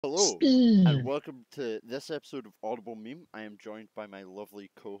Hello, and welcome to this episode of Audible Meme. I am joined by my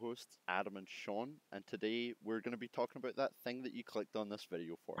lovely co-hosts, Adam and Sean, and today we're going to be talking about that thing that you clicked on this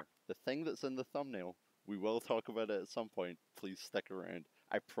video for. The thing that's in the thumbnail. We will talk about it at some point. Please stick around.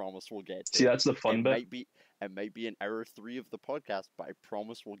 I promise we'll get to See, it. that's the fun bit. It might be in hour 3 of the podcast, but I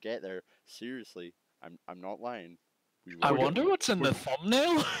promise we'll get there. Seriously, I'm not lying. I wonder what's in the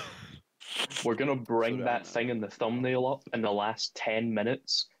thumbnail? We're gonna bring that thing in the thumbnail up in the last 10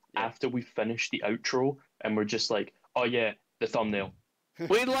 minutes after we finish the outro, and we're just like, oh yeah, the thumbnail.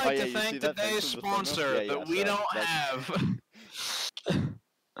 We'd like to thank today's sponsor that we don't have.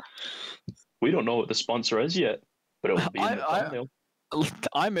 We don't know what the sponsor is yet, but it'll be in the thumbnail.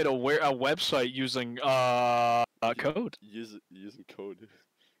 I made a website using code. Using code.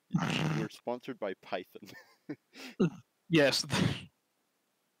 We're sponsored by Python. Yes.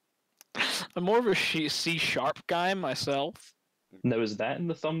 I'm more of a C# guy myself. Now, is that in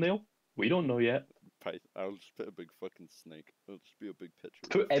the thumbnail? We don't know yet. Python. I'll just put a big fucking snake. It'll just be a big picture.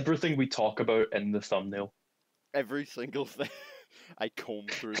 Put everything we talk about in the thumbnail. Every single thing. I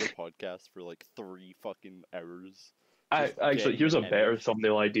combed through the podcast for like 3 fucking hours. Actually, here's a better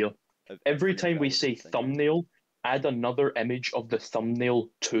thumbnail idea. Every time we say thumbnail, add another image of the thumbnail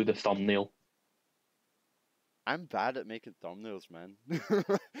to the thumbnail. I'm bad at making thumbnails, man.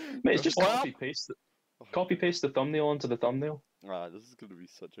 Mate, it's just copy paste the thumbnail onto the thumbnail. Ah, this is gonna be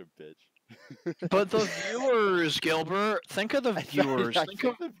such a bitch. But the viewers, Gilbert, think of the viewers. I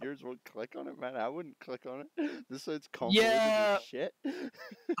think the viewers won't click on it, man. I wouldn't click on it. This sounds complicated as shit.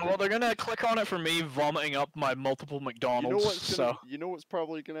 Well, they're gonna click on it for me vomiting up my multiple McDonald's. You know what's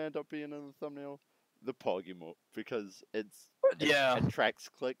probably gonna end up being in the thumbnail? The Pog emote, because it attracts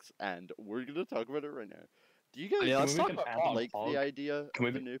clicks, and we're gonna talk about it right now. Do you guys like the idea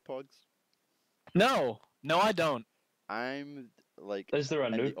of the new Pogs? No, I don't. I'm like. Is there a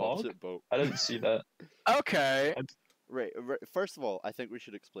new Pog? Boat. I didn't see that. Okay. Right. First of all, I think we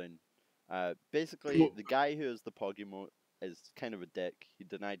should explain. Basically, the guy who is the Pog emote is kind of a dick. He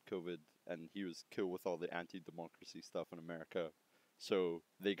denied COVID, and he was cool with all the anti-democracy stuff in America, so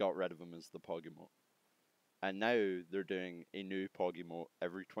they got rid of him as the Pog emote. And now they're doing a new Pog emote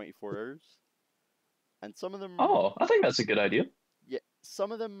every 24 hours. And some of them... Oh, I think that's a good idea. Yeah,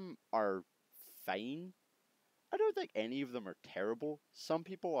 some of them are fine. I don't think any of them are terrible. Some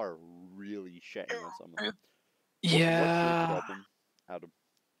people are really shitting on some of them. Yeah. What's your problem,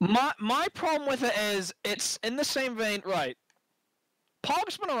 Adam? My problem with it is, it's in the same vein, right.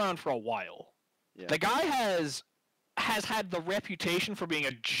 Pog's been around for a while. Yeah. The guy has had the reputation for being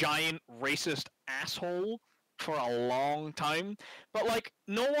a giant racist asshole for a long time, but like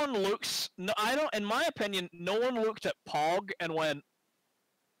in my opinion, no one looked at Pog and went,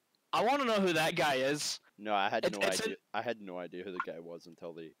 I want to know who that guy is. No, I had no idea. I had no idea who the guy was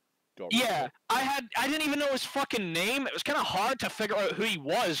until they got rid of it. I didn't even know his fucking name. It was kind of hard to figure out who he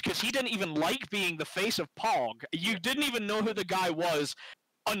was because he didn't even like being the face of Pog. You didn't even know who the guy was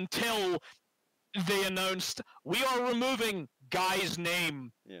until they announced, we are removing guy's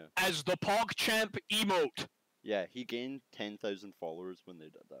name as the PogChamp emote. Yeah, he gained 10,000 followers when they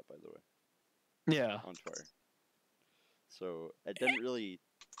did that, by the way. Yeah. On Twitter. So, it didn't really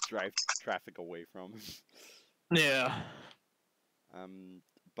drive traffic away from him. Yeah.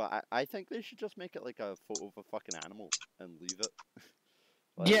 But I think they should just make it like a photo of a fucking animal and leave it.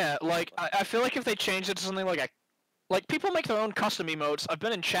 I feel like if they changed it to something like people make their own custom emotes. I've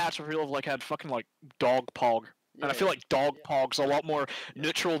been in chats where people have had fucking dog Pog. And I feel like dog Pog's a lot more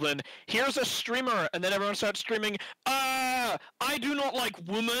neutral than, here's a streamer, and then everyone starts screaming, I do not like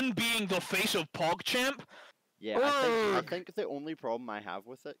woman being the face of PogChamp. Yeah, I think the only problem I have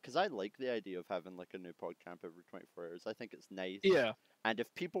with it, because I like the idea of having like a new PogChamp every 24 hours. I think it's nice. Yeah. And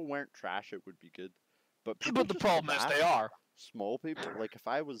if people weren't trash, it would be good. But the problem is they are. Small people, like if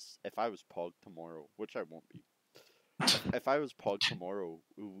I was Pog tomorrow, which I won't be. if I was Pog tomorrow,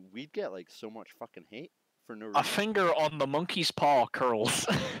 we'd get like so much fucking hate. For no reason. A finger on the monkey's paw curls.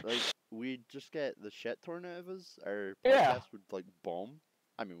 Like, we'd just get the shit torn out of us. Our podcast would like bomb.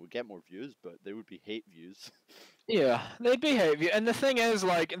 I mean, we'd get more views, but they would be hate views. Yeah, they'd be hate views. And the thing is,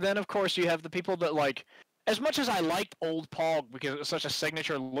 like, then of course you have the people that like, as much as I liked old Pog because it was such a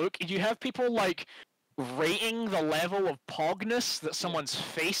signature look, you have people like rating the level of Pogness that someone's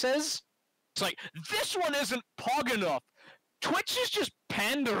face is. It's like, this one isn't Pog enough. Twitch is just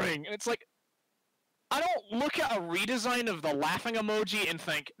pandering. And it's like, I don't look at a redesign of the laughing emoji and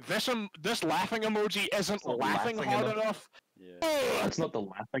think, this laughing emoji isn't laughing hard enough. Yeah. That's not the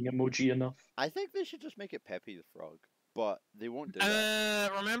laughing emoji enough. I think they should just make it Pepe the Frog, but they won't do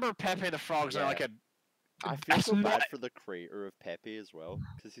that. Remember Pepe the Frog's like a I feel That's so not- bad for the creator of Pepe as well,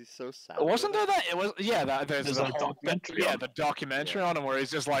 because he's so sad. Wasn't there about that? It was there's There's a a whole documentary yeah on the documentary Yeah. on him where he's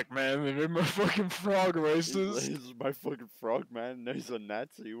just like, man, they made my fucking frog it. racist. This is my fucking frog, man. Now he's a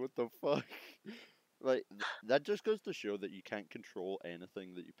Nazi. What the fuck? Like that just goes to show that you can't control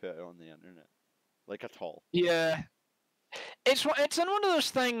anything that you put out on the internet, like at all. Yeah, it's in one of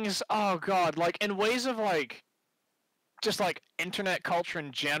those things. Oh god, like in ways of like, just like internet culture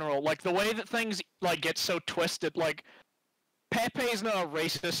in general, like the way that things like get so twisted. Like Pepe's not a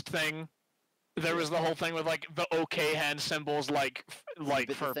racist thing. There was the whole thing with like the OK hand symbols, like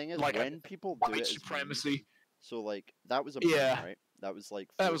But for the thing is, like when people do white it as supremacy. memes, so like that was a meme, Yeah. right? That was like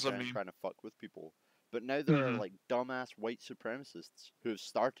That was a 4chan meme. trying to fuck with people. But now there are Mhm. like dumbass white supremacists who have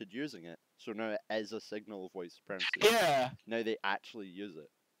started using it. So now it is a signal of white supremacy. Yeah. Now they actually use it,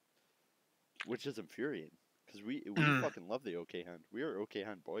 which is infuriating because we Mm. fucking love the OK hand. We are OK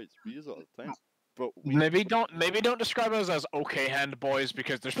hand boys. We use it all the time. But we Maybe don't describe us as OK hand boys,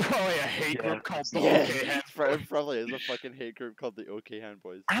 because there's probably a hate Yeah. group called the yeah, OK hand there boys. probably is a fucking hate group called the OK hand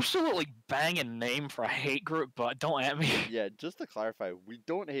boys. Absolutely banging name for a hate group, but don't at me. Yeah, just to clarify, we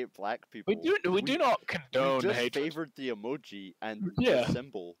don't hate black We people. do do not We condone just hatred. favored the emoji and Yeah. the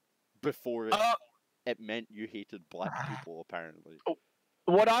symbol before it meant you hated black people. Apparently,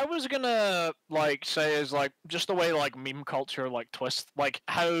 What I was gonna like say is like just the way like meme culture like twists, like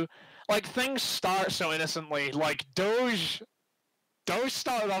how like things start so innocently. Like Doge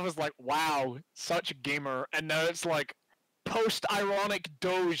started off as like, wow, such a gamer, and now it's like post-ironic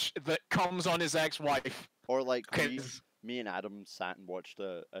Doge that comes on his ex-wife. or like Cause me and Adam sat and watched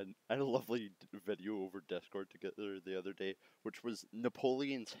a lovely video over Discord together the other day, which was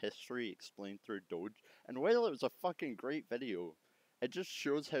Napoleon's history explained through Doge. And while it was a fucking great video, it just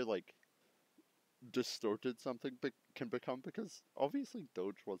shows how like distorted something can become, because obviously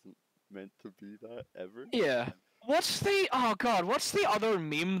Doge wasn't meant to be that ever. yeah. What's the other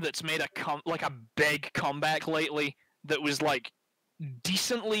meme that's made a big comeback lately that was like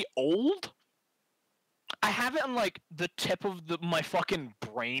decently old? I have it on like the tip of my fucking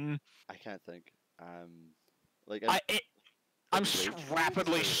brain. I can't think. Like I'm rage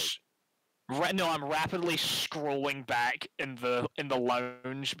rapidly memes or, no, I'm rapidly scrolling back in the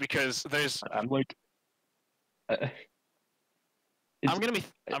lounge because there's I'm like, I'm gonna be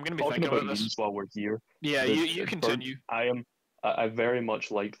talking thinking about about this. memes while we're here. Yeah, the- you the continue. I very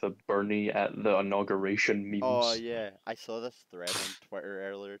much like the Bernie at the inauguration memes. Oh yeah, I saw this thread on Twitter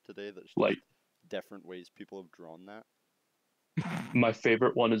earlier today that's just Like- different ways people have drawn that. My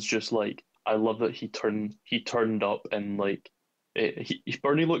favorite one is just like, I love that he turned up and like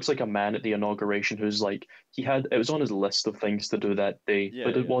Bernie looks like a man at the inauguration who's like, it was on his list of things to do that day, Yeah,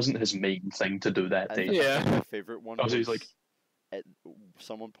 but it yeah. wasn't his main thing to do that I day. think Yeah. my favorite one Oh, was so he's like-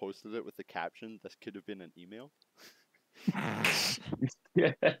 someone posted it with the caption, "This could have been an email."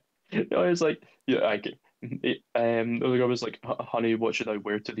 Yeah. No, it's like, yeah, I get. The other guy was like, "Honey, what should I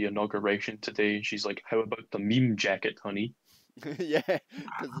wear to the inauguration today?" And she's like, "How about the meme jacket, honey?" Yeah,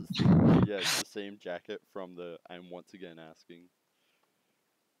 because it's the same jacket from the "I'm once again asking."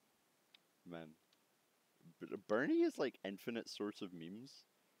 Man, Bernie is like infinite source of memes,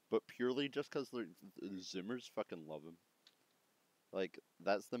 but purely just because the Zoomers fucking love him. Like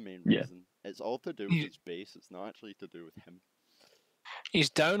that's the main Yeah. reason. It's all to do with Yeah. his base. It's not actually to do with him. He's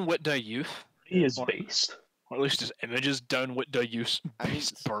down with the youth, He is Or- based. or at least his image is down with the youth. I mean,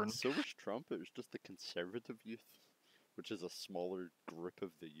 Based burn. so was Trump. It was just the conservative youth, which is a smaller group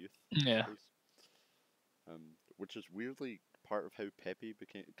of the youth. I Yeah. suppose. Which is weirdly part of how Pepe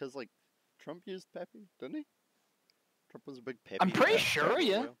became, because like Trump used Pepe, didn't he? Trump was a big Pepe. I'm pretty guy sure, for a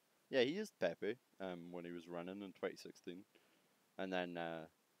yeah. while. Yeah, he used Pepe when he was running in 2016, and then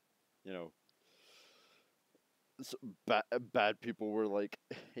you know, bad people were like,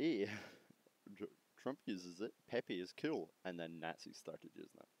 hey, Trump uses it, Pepe is cool, and then Nazis started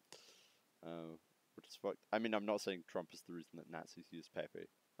using that. Which is fucked. I mean, I'm not saying Trump is the reason that Nazis use Pepe.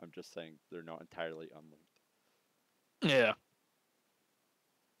 I'm just saying they're not entirely unlinked. Yeah.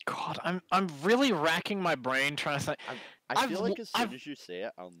 God, I'm really racking my brain trying to think. I I've feel like l- as soon I've- as you say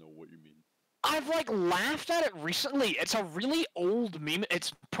it, I'll know what you mean. I've like laughed at it recently. It's a really old meme.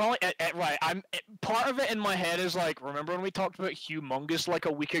 It's probably right. Part of it in my head is like, remember when we talked about humongous like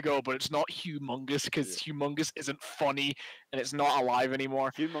a week ago, but it's not humongous because humongous isn't funny and it's not alive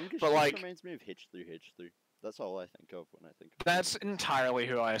anymore. Humongous But, just like- reminds me of H3H3. That's all I think of when I think of That's humongous. entirely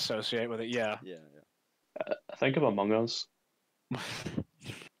who I associate with it. Yeah. Yeah. I think of Among Us.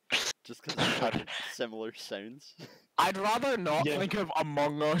 Just because it's like similar sounds. I'd rather not Yeah. think of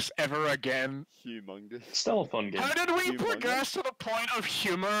Among Us ever again. Humongous. Still a fun game. How did we Humongous? progress to the point of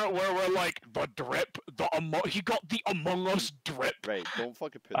humor where we're like, the drip, he got the Among Us drip. Right, don't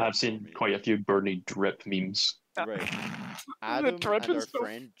fucking put that I've on seen me. quite a few Bernie drip memes. Right. The Adam drip and is our so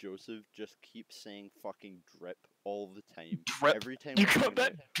friend Joseph just keep saying fucking drip all the time. drip. Every time You we're got hanging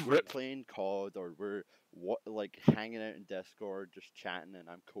that out, we're drip. playing COD or we're like hanging out in Discord, just chatting, and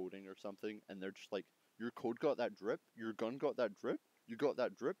I'm coding or something, and they're just like, "Your code got that drip. Your gun got that drip. You got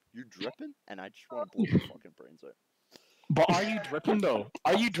that drip. You dripping?" And I just want to blow their fucking brains out. But are you dripping though?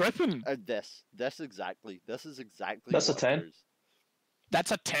 Are you dripping? This exactly. This is exactly That's a what 10. occurs.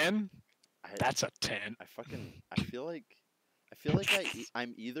 That's a 10. I, That's a 10. I feel like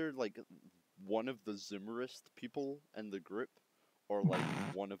I'm either like one of the Zoomerist people in the group, or like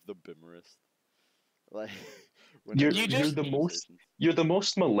one of the Boomerist. Like You're You whenever we just- have you're the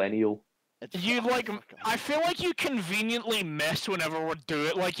most millennial. You like, fuck I off. feel like you conveniently miss whenever we do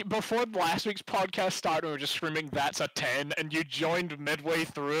it. Like before last week's podcast started, we were just screaming, "That's a 10," and you joined midway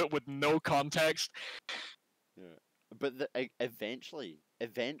through it with no context. Yeah. But eventually,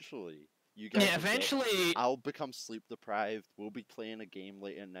 you guys. Yeah, will get- eventually. I'll become sleep deprived. We'll be playing a game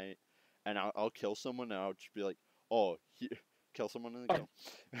late at night, and I'll kill someone, and I'll just be like, "Oh, kill someone in the kill,"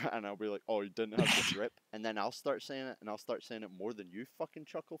 and I'll be like, "Oh, you didn't have the drip," and then I'll start saying it, and I'll start saying it more than you fucking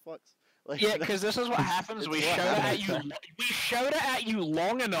chuckle fucks. Like, Yeah, because this is what happens. It's We what shout it at happens. you. We shout it at you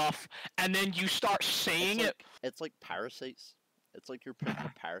long enough, and then you start saying it's it. like, it's like parasites. It's like you're putting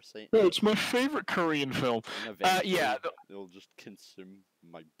a parasite. Oh, it's my favorite Korean film. And Yeah, eventually it'll just consume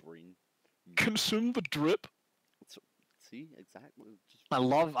my brain. Consume the drip. See, exactly. Just I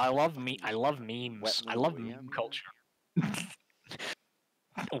love fucking memes. I whittling love away meme at me, culture.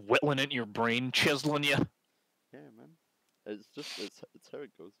 Whittling into your brain, chiseling you. Yeah, man. It's how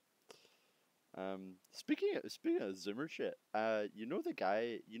it goes. Speaking of Zimmer shit, you know the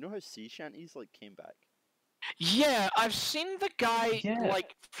guy, you know how sea shanties like came back? Yeah, I've seen the guy Yeah.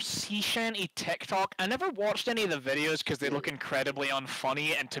 like sea shanty TikTok. I never watched any of the videos because they look incredibly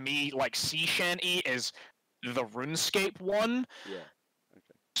unfunny, and to me, like sea shanty is the RuneScape one. Yeah.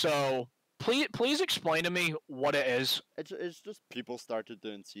 So please explain to me what it is. It's just people started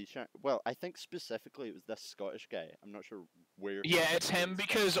doing sea shanty. Well, I think specifically it was this Scottish guy. I'm not sure where. Yeah, it's him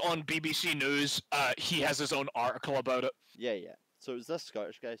because on BBC News, he has his own article about it. Yeah. So it was this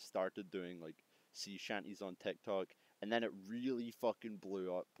Scottish guy started doing like sea shanties on TikTok, and then it really fucking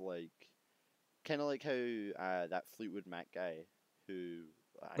blew up. Like, kind of like how that Fleetwood Mac guy who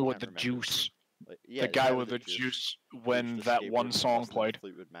With can't the remember his juice. name. Like, yeah, The guy with the juice when the that skateboard one was song listening to played.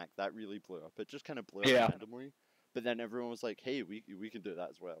 Fleetwood Mac, that really blew up. It just kind of blew Yeah. up randomly. But then everyone was like, "Hey, we can do that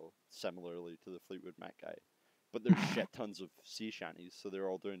as well." Similarly to the Fleetwood Mac guy, but there's shit tons of sea shanties, so they're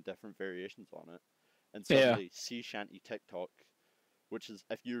all doing different variations on it. And Yeah. suddenly, sea shanty TikTok, which is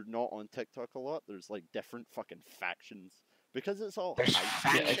if you're not on TikTok a lot, there's like different fucking factions because it's all There's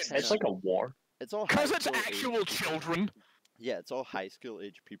high. Yeah, it's like a war. It's all Because high it's school age actual people. children. Yeah, it's all high school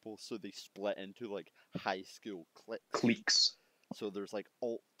age people, so they split into like high school cliques. Cliques. So there's like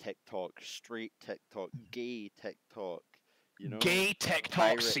alt TikTok, straight TikTok, gay TikTok, you know, Gay TikTok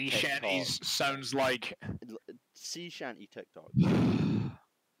pirate sea TikTok. shanties sounds like. sea shanty TikTok,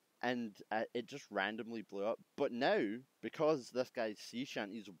 and it just randomly blew up. But now, because this guy's sea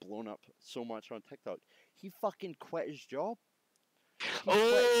shanties have blown up so much on TikTok, he fucking quit his job. He started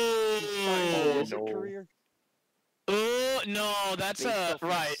a Oh music no. career Oh no, that's based off of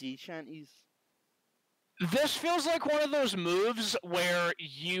right. sea shanties. This feels like one of those moves where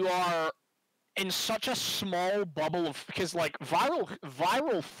you are in such a small bubble of because like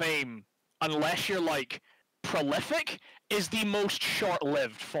viral fame, unless you're like prolific, is the most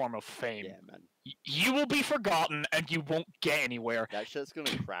short-lived form of fame. Yeah, man. You will be forgotten and you won't get anywhere. That shit's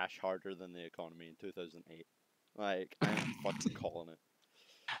gonna crash harder than the economy in 2008. Like, I'm fucking calling it.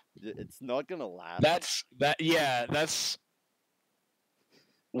 It's not gonna last. That's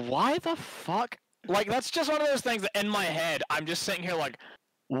why the fuck? Like that's just one of those things that in my head I'm just sitting here like,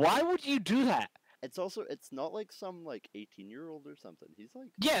 why would you do that? It's also, it's not like some like 18-year-old or something. He's like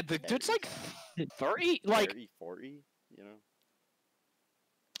Yeah, the dude's like 30, 30, like 30, 40, you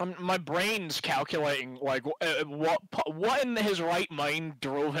know. my brain's calculating like what in his right mind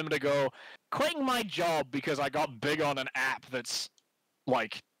drove him to go quitting my job because I got big on an app that's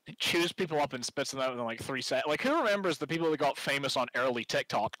like chews people up and spits them out in like 3 seconds. Like who remembers the people that got famous on early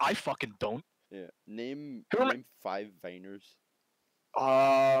TikTok? I fucking don't. Yeah. Name Who am I- 5 Viners.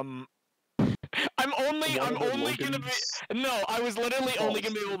 I'm only One of the gonna be Logans. no. I was literally only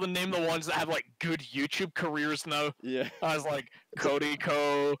False. gonna be able to name the ones that have like good YouTube careers now. Yeah. I was like Cody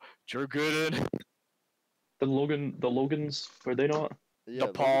Co, Drew Gooden. The Logans, were they not? Yeah.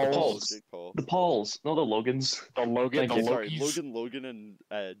 Pauls. Jake Paul. The Pauls, not the Logans. The Logan, Thank the you. Sorry, Lokies. Logan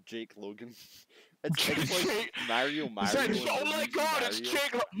and Jake Logan. It's like Mario. Oh my God! It's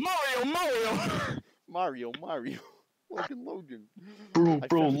Jake. Mario. Logan.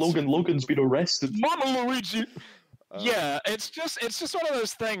 Bro, Logan's been arrested. Mama Luigi. Yeah, it's just one of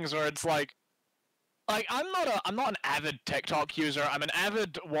those things where it's like I'm not an avid TikTok user. I'm an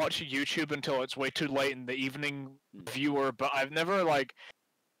avid watch YouTube until it's way too late in the evening viewer, but I've never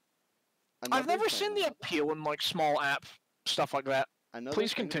seen the appeal in like small app stuff like that.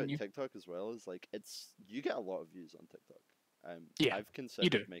 Please continue. TikTok as well is like you get a lot of views on TikTok. Yeah, I've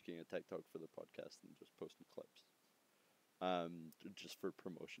considered making a TikTok for the podcast and just posting clips. Just for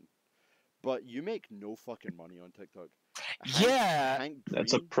promotion. But you make no fucking money on TikTok. Hank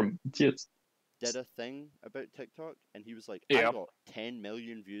that's a did a thing about TikTok, and he was like, I got 10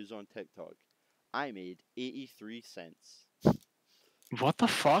 million views on TikTok. I made 83 cents. What the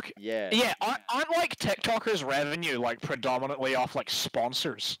fuck? Yeah. Yeah, aren't like TikTokers' revenue like predominantly off like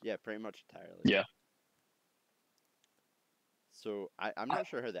sponsors? Yeah, pretty much entirely. Yeah. So I'm not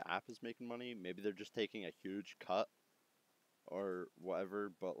sure how the app is making money. Maybe they're just taking a huge cut or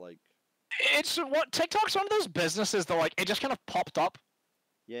whatever, but like it's what TikTok's one of those businesses that like it just kind of popped up.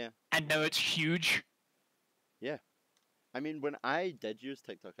 Yeah. And now it's huge. Yeah. I mean, when I did use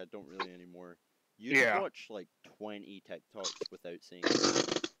TikTok, I don't really anymore. You can watch like 20 TikToks without seeing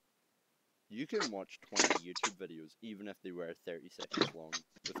it. You can watch 20 YouTube videos even if they were 30 seconds long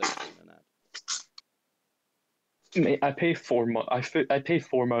without seeing an ad. Mate, I pay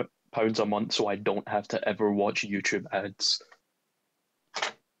 £4 a month so I don't have to ever watch YouTube ads.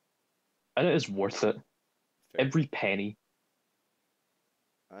 And it is worth it. Fair. Every penny.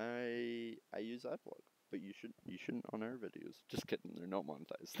 I use AdBlock, but you shouldn't on our videos. Just kidding, they're not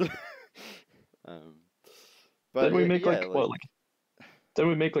monetized. But didn't we make didn't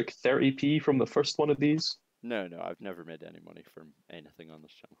we make like 30p from the first one of these? No, I've never made any money from anything on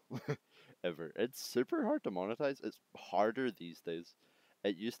this channel. Ever. It's super hard to monetize. It's harder these days.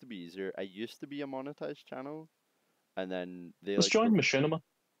 It used to be easier. I used to be a monetized channel, and then Let's join Machinima.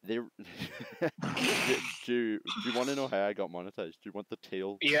 They do you want to know how I got monetized? Do you want the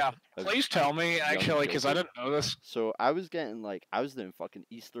tale? Yeah, please tell me actually, because I didn't know this. So I was doing fucking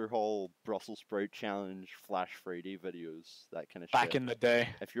Easter haul, Brussels sprout challenge, Flash Friday videos, that kind of shit. Back in the day.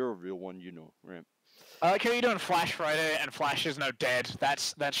 If you're a real one, you know, right? I like how you're doing Flash Friday and Flash is now dead.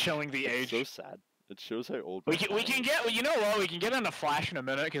 That's showing the age. It's so sad. It shows how old. We can get. Well, you know what? We can get into Flash in a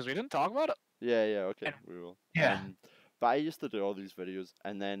minute because we didn't talk about it. Yeah. Okay, we will. Yeah. But I used to do all these videos,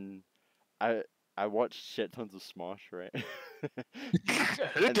 and then I watched shit tons of Smosh, right?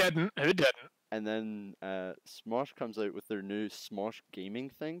 Who didn't? And then Smosh comes out with their new Smosh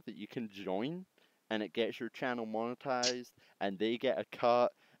gaming thing that you can join, and it gets your channel monetized, and they get a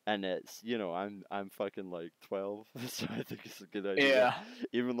cut, and it's, you know, I'm fucking like 12, so I think it's a good idea.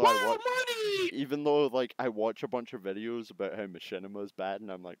 Yeah. Even though like I watch a bunch of videos about how Machinima is bad,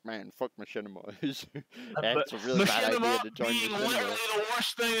 and I'm like, man, fuck Machinima. It's a really bad idea to join being Machinima. literally the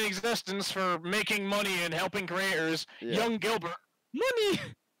worst thing in existence for making money and helping creators. Yeah. Young Gilbert, money.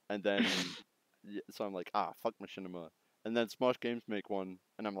 And then, so I'm like, fuck Machinima. And then Smosh Games make one,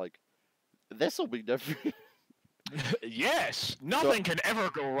 and I'm like, this will be different. Yes, nothing can ever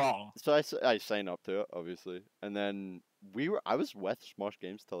go wrong. So I sign up to it, obviously, and then I was with Smosh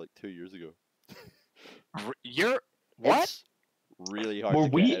Games till like 2 years ago. What? It's really hard. Were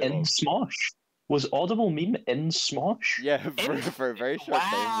to we get in out of. Smosh? Was Audible Meme in Smosh? Yeah, for a very short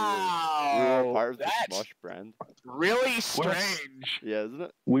time we were a part of the Smosh brand. Really strange. Yeah, isn't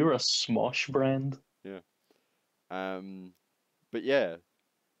it? We were a Smosh brand. Yeah. But yeah.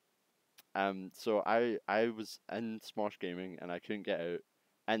 So I was in Smosh Gaming and I couldn't get out,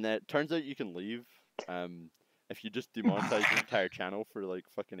 and then it turns out you can leave if you just demonetize your entire channel for like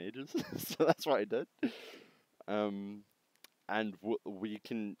fucking ages. So that's what I did. And we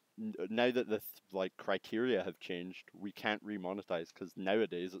can, now that the like criteria have changed, we can't remonetize because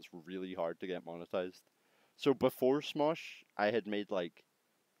nowadays it's really hard to get monetized. So before Smosh, I had made like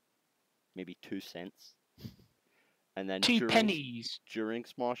maybe 2 cents. And then 2 pennies. During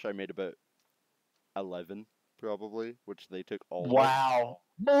Smosh, I made about 11, probably, which they took all Wow.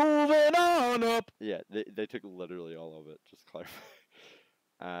 Moving on up. Yeah, they took literally all of it, just to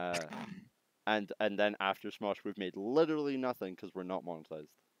clarify. And then after Smosh, we've made literally nothing because we're not monetized.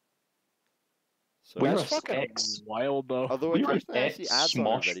 So that's fucking wild, though. Although I see ads on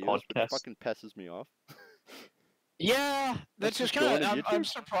our videos, podcast. which fucking pisses me off. Yeah, that's just kind of. I'm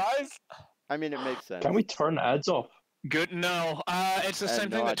surprised. I mean, it makes sense. Can we turn ads off? Good. No. It's the same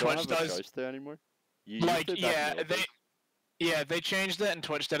thing that Twitch does. I don't have a choice to anymore. They changed it and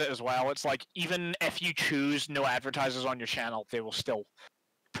Twitch did it as well. It's like even if you choose no advertisers on your channel, they will still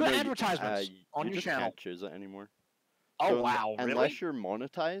Put No, advertisements on you your just channel. can't choose it anymore. Oh So wow, really? unless you're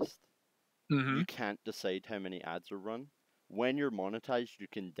monetized, Mm-hmm. you can't decide how many ads are run. When you're monetized, you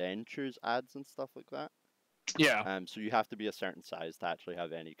can then choose ads and stuff like that. Yeah. So you have to be a certain size to actually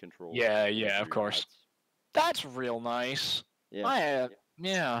have any control. Yeah, yeah, over of your course. ads. That's real nice. Yeah.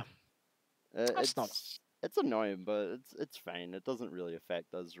 Yeah. That's not. It's annoying, but it's fine. It doesn't really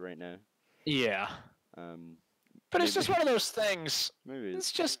affect us right now. Yeah. Um, But it's maybe- just one of those things. maybe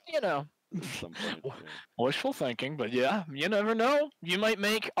It's just, you know, at some point. Yeah. wishful thinking, but yeah, you never know. You might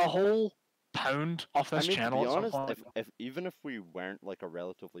make a whole pound off this I mean, channel to be at honest, some point. if even if we weren't like a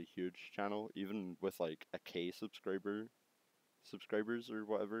relatively huge channel, even with like a K subscribers or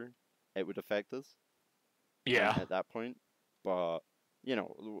whatever, it would affect us. Yeah. At that point, but you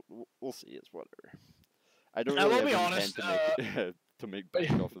know, we'll see. It's whatever. I don't I really will be have honest, intent to make to make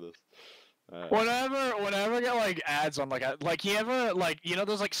bank off of this. Whenever I get like ads on like you ever like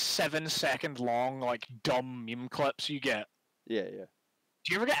those like 7-second long like dumb meme clips you get. Yeah, yeah.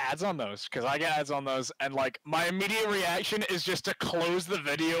 Do you ever get ads on those? Because I get ads on those, and like my immediate reaction is just to close the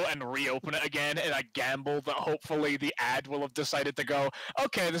video and reopen it again, and I gamble that hopefully the ad will have decided to go,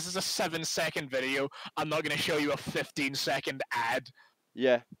 okay, this is a 7-second video. I'm not going to show you a 15-second ad.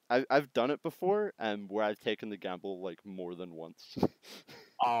 Yeah, I've done it before, where I've taken the gamble like more than once.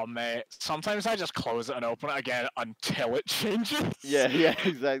 Oh mate, sometimes I just close it and open it again until it changes. Yeah,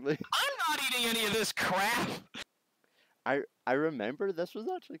 exactly. I'm not eating any of this crap. I remember this was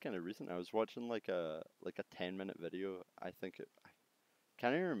actually kind of recent. I was watching like a 10-minute video. I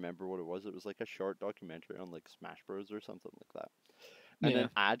can't even remember what it was. It was like a short documentary on like Smash Bros or something like that. And Yeah. an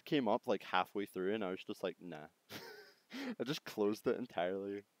ad came up like halfway through, and I was just like, nah. I just closed it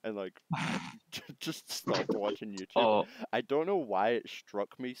entirely and like just stopped watching YouTube. Oh, I don't know why it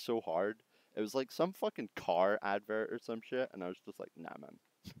struck me so hard. It was like some fucking car advert or some shit, and I was just like, nah, man,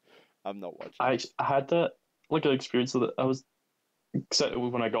 I'm not watching. I had that like an experience with it. I was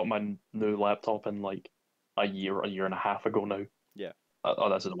when I got my new laptop in like a year and a half ago now. Yeah. Oh,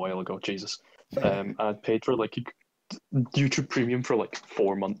 that's a while ago. Jesus. I paid for like YouTube Premium for like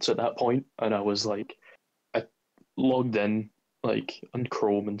 4 months at that point, and I was like, I logged in like on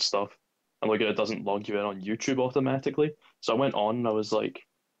Chrome and stuff, and like it doesn't log you in on YouTube automatically. So I went on and I was like,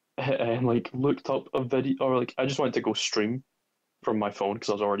 and like looked up a video, or like I just wanted to go stream from my phone because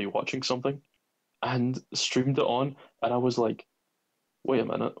I was already watching something, and streamed it on, and I was like, wait a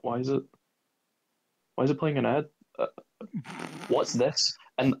minute, why is it playing an ad? What's this?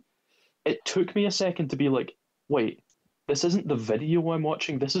 And it took me a second to be like, wait, this isn't the video I'm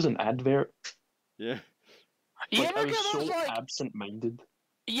watching, this is an advert. Yeah. You Like, ever I was get those so like absent-minded.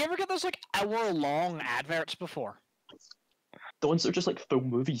 you ever get those like hour-long adverts before? The ones that are just like full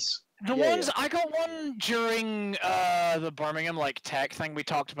movies. The Yeah, ones I got one during the Birmingham like tech thing we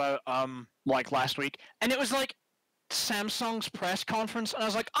talked about like last week, and it was like Samsung's press conference, and I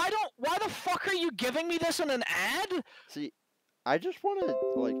was like, why the fuck are you giving me this in an ad? See, I just want to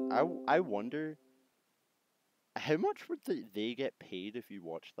like I wonder how much would they get paid if you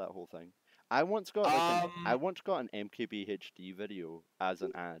watched that whole thing. I once got an MKBHD video as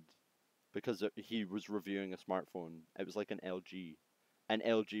an ad because he was reviewing a smartphone. It was like an LG, and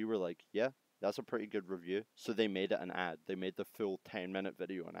LG were like, yeah, that's a pretty good review. So they made it an ad. They made the full 10-minute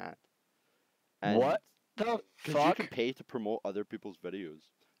video an ad. And What the because you fuck? can pay to promote other people's videos.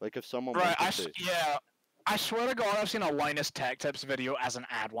 Like if someone Right, wanted to, I swear to God, I've seen a Linus Tech Tips video as an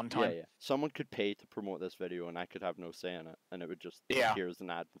ad one time. yeah, someone could pay to promote this video, and I could have no say in it, and it would just Yeah. appear as an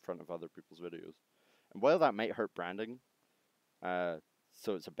ad in front of other people's videos. And while that might hurt branding, so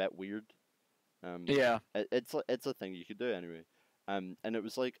it's a bit weird. Yeah. It's a thing you could do anyway. And it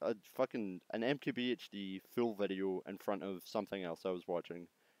was like an MKBHD full video in front of something else I was watching,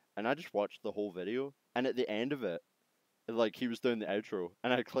 and I just watched the whole video. And at the end of it, like he was doing the outro,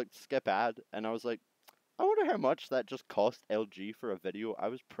 and I clicked skip ad, and I was like, I wonder how much that just cost LG for a video I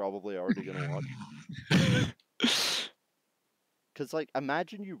was probably already gonna watch. Cause like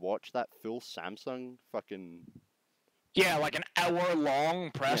imagine you watch that full Samsung fucking Yeah, like an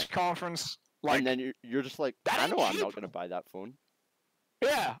hour-long press conference. Like, and then you're just like, that I ain't know I'm cheap. not gonna buy that phone.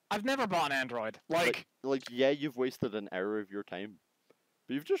 yeah, I've never bought an Android. Like Yeah, you've wasted an hour of your time,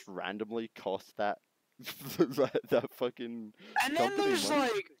 but you've just randomly cost that that fucking. and then company there's money.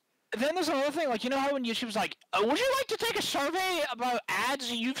 like, then there's another thing. Like, you know how when YouTube's like, would you like to take a survey about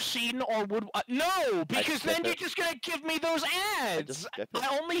ads you've seen or would? No, because then skip you're it. just gonna give me those I just ads. skip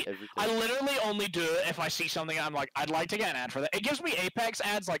it every I time. literally only do it if I see something I'm like, I'd like to get an ad for that. It gives me Apex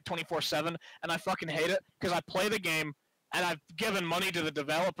ads like 24/7, and I fucking hate it because I play the game and I've given money to the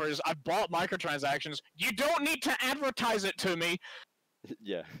developers. I've bought microtransactions. You don't need to advertise it to me.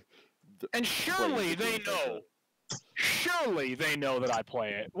 Yeah. And surely they know. Surely they know that I play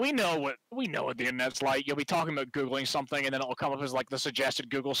it. We know what the internet's like. You'll be talking about googling something, and then it'll come up as like the suggested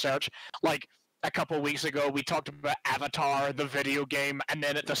Google search. Like a couple of weeks ago, we talked about Avatar, the video game, and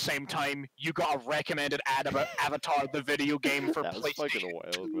then at the same time, you got a recommended ad about Avatar, the video game for That was PlayStation. fucking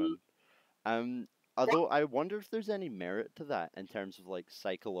wild, man. Although I wonder if there's any merit to that in terms of like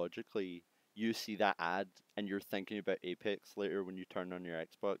psychologically, you see that ad and you're thinking about Apex later when you turn on your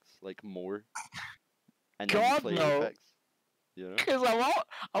Xbox, like more, and then you God play no, Apex. You know? because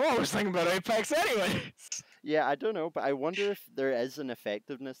I'm always thinking about Apex anyway. Yeah, I don't know, but I wonder if there is an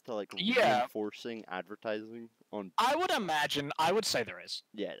effectiveness to like Yeah. reinforcing advertising on. I would imagine. I would say there is.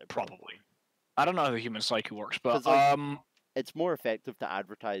 Yeah, there Probably. I don't know how the human psyche works, but 'Cause, like, it's more effective to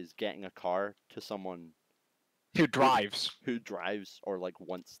advertise getting a car to someone who drives? who drives or like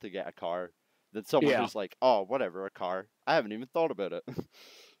wants to get a car than someone Yeah. who's like, oh, whatever, a car. I haven't even thought about it.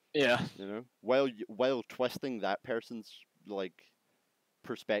 Yeah. You know, while twisting that person's like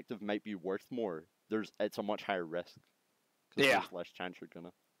perspective might be worth more. It's a much higher risk. 'Cause Yeah. There's less chance you're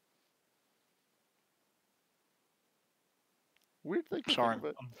gonna. Weird thing. to Sorry,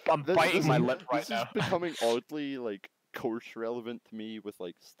 think about. I'm biting my lip right This now. is becoming oddly like course relevant to me with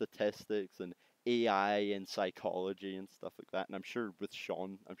like statistics and AI and psychology and stuff like that. And I'm sure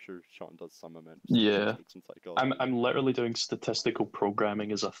Sean does some amount of Yeah. statistics and psychology. I'm literally doing statistical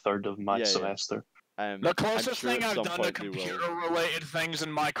programming as a third of my Yeah, yeah. semester. The closest sure thing at I've some done to point they will. computer-related things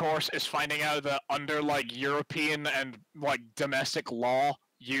in my course is finding out that under like European and like domestic law,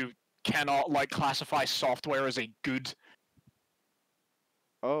 you cannot like classify software as a good,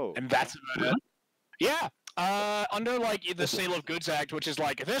 Oh, and that's about it. Yeah. Under like the Sale of Goods Act, which is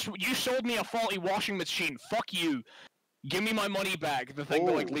like this, you sold me a faulty washing machine. Fuck you. Give me my money back. The thing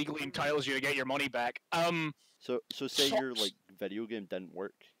that like Oh. legally entitles you to get your money back. so say so- your like video game didn't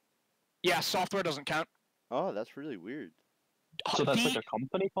work. Yeah, software doesn't count. Oh, that's really weird. So that's The- like a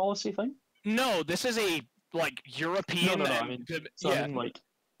company policy thing? No, this is a like European. No. and I mean, yeah. I mean, like,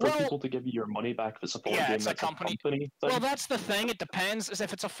 for Well, people to give you your money back if it's a faulty yeah, game, it's a that's company- thing. Well, that's the thing. It depends. Is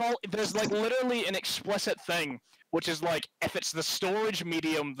if it's a fault. There's like literally an explicit thing, which is like if it's the storage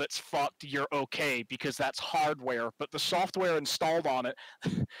medium that's fucked, you're okay because that's hardware. But the software installed on it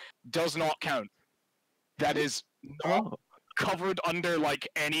does not count. That is not Oh. covered under like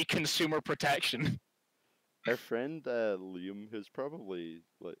any consumer protection. Our friend Liam, who's probably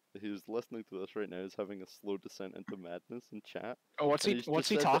like who's listening to this right now, is having a slow descent into madness in chat. Oh, what's And he? he's What's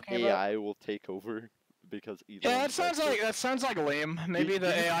just he said that talking about? AI will take over because Elon. Yeah, said so. that sounds like lame. Maybe do the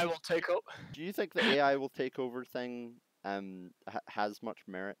you- AI will take over. Do you think the AI will take over thing has much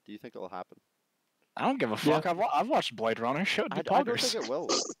merit? Do you think it'll happen? I don't give a fuck. I've watched Blade Runner. Show I don't think it will,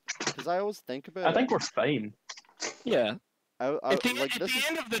 because I always think about I it. think we're fine. Yeah. Like At this the is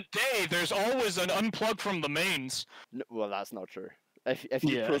end of the day, there's always an unplug from the mains. well, that's not true. If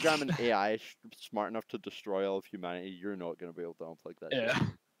you Yeah. program an AI smart enough to destroy all of humanity, you're not going to be able to unplug that. shit. Yeah.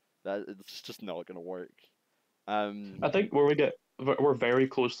 That it's just not going to work. I think we're very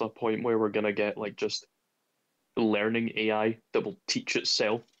close to a point where we're gonna get like just learning AI that will teach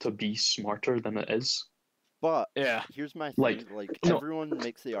itself to be smarter than it is. But Yeah. here's my Like, thing. Like no. everyone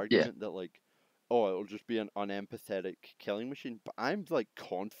makes the argument that like, oh, it'll just be an unempathetic killing machine. But I'm like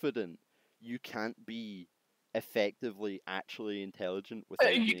confident you can't be effectively actually intelligent without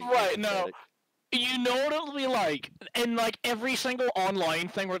being right, no. empathetic. You know what it'll be like in like every single online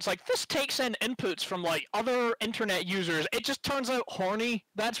thing where it's like this takes in inputs from like other internet users. It just turns out horny.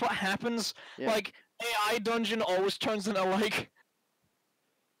 That's what happens. Yeah. Like AI Dungeon always turns into like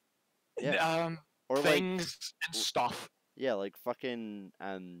Yeah. Or like things and stuff. yeah, like fucking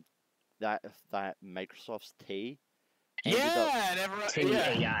that Microsoft's Tay. Yeah, and everyone. Yeah.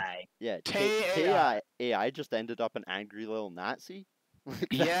 AI. Yeah, Tay AI just ended up an angry little Nazi. Like,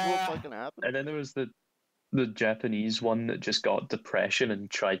 that's Yeah. what fucking happened. And then there was the Japanese one that just got depression and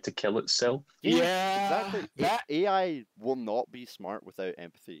tried to kill itself. Yeah, exactly. that- AI will not be smart without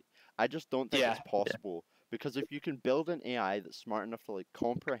empathy. I just don't think Yeah. it's possible because if you can build an AI that's smart enough to like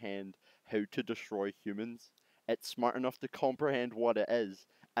comprehend how to destroy humans, it's smart enough to comprehend what it is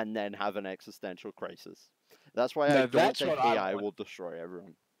and then have an existential crisis. That's why I No, don't that's think what I AI want. will destroy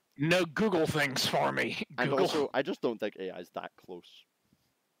everyone. No Google things for me. And Google. also, I just don't think AI is that close.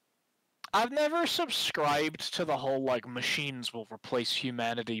 I've never subscribed to the whole like machines will replace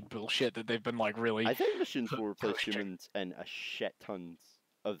humanity bullshit that they've been like really. I think machines will replace pushing. humans in a shit tons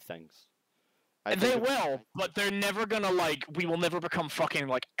of things. They will, but they're never gonna like. We will never become fucking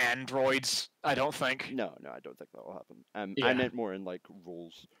like androids. I don't think. No, I don't think that will happen. I Yeah. meant more in like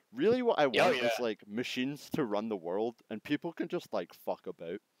roles. Really, what I want yeah. is like machines to run the world, and people can just like fuck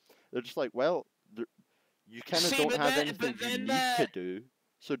about. They're just like, well, you kind of don't have anything you need to do,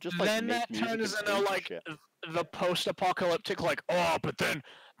 so just like then make that music turns and into play like shit. the post-apocalyptic like, oh, but then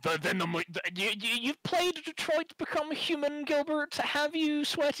you've played Detroit Become Human, Gilbert? Have you,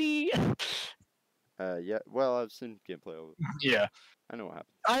 sweaty? Yeah. Well, I've seen gameplay of it. Yeah. I know what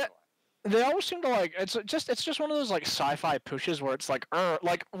happened. They always seem to like it's just one of those like sci-fi pushes where it's like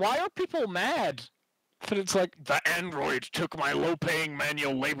why are people mad? But it's like the android took my low-paying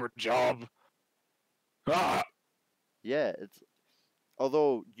manual labor job. Ah. Yeah, it's.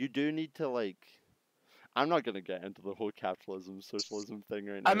 Although you do need to like. I'm not gonna get into the whole capitalism socialism thing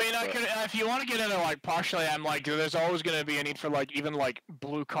right now. I mean, I could if you want to get into like partially. I'm like, there's always gonna be a need for like even like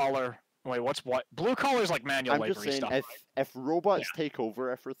blue collar. Wait, what? Blue collar is like manual labor I'm just saying, stuff. if robots take over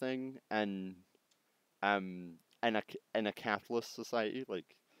everything and in a capitalist society, like,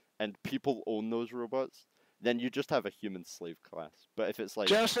 and people own those robots, then you just have a human slave class. But if it's like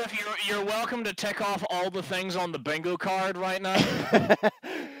Joseph, you're welcome to tick off all the things on the bingo card right now.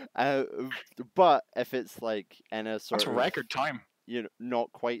 but if it's like in a sort That's of record time. You know,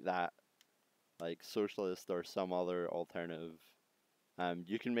 not quite that, like socialist or some other alternative.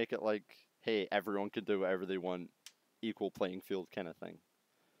 You can make it like, hey, everyone can do whatever they want, equal playing field kind of thing.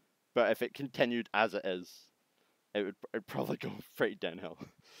 But if it continued as it is, it'd probably go pretty downhill.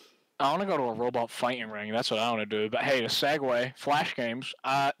 I want to go to a robot fighting ring. That's what I want to do. But hey, to segue, Flash games.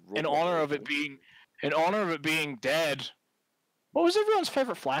 In honor of it being dead. What was everyone's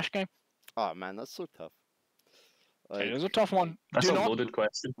favorite Flash game? Oh man, that's so tough. Like, it is a tough one. That's a loaded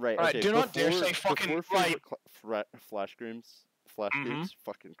question. Right. Right. Okay, Do not dare say fucking right. Flash games.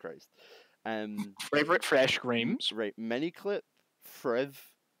 Fucking Christ. Favorite Flash games. Right. Miniclip, Friv,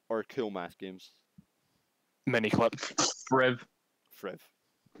 or Cool Math games. Miniclip. Friv.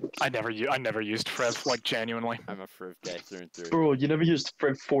 I never used Friv, like genuinely. I'm a Friv guy through and through. Bro, you never used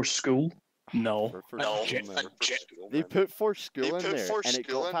Friv for school? No. They put for school in there, and it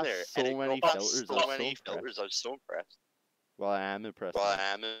got past so many filters. I was so impressed. Well, I am impressed.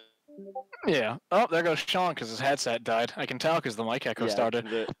 Yeah. Oh, there goes Sean because his headset died. I can tell because the mic echo started.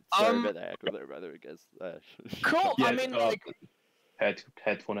 Sorry about the echo there, by the way, guys. Cool. Yeah, I mean, like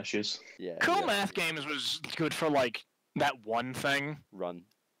headphone issues. Yeah. Cool Math games was good for like that one thing. Run.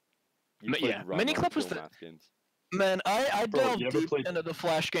 Yeah. Miniclip was the Math games. Man, I delved deep played into the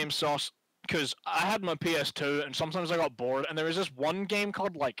Flash game sauce because I had my PS2 and sometimes I got bored and there was this one game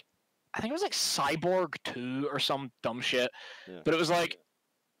called like I think it was like Cyborg 2 or some dumb shit. Yeah. But it was like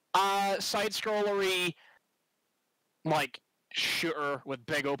side scrollery like shooter with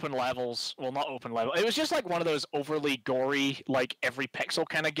big open levels. Well, not open level. It was just like one of those overly gory like every pixel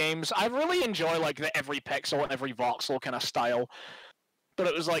kind of games. I really enjoy like the every pixel and every voxel kind of style. But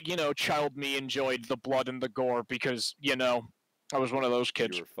it was like, child me enjoyed the blood and the gore because, I was one of those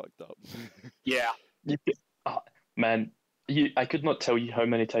kids. You were fucked up. Yeah. Man, I could not tell you how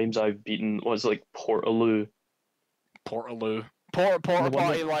many times I've beaten Portaloo. Portaloo. Porta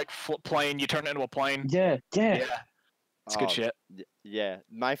potty, like plane, you turn it into a plane. Yeah. It's good shit. Yeah.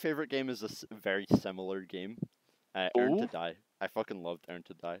 My favorite game is a very similar game. Earn to Die. I fucking loved Earn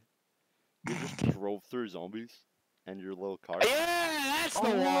to Die. You just drove through zombies. And your little car. Yeah, that's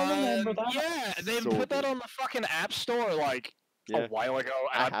the one. I remember that. Yeah, they put that on the fucking App Store like a while ago.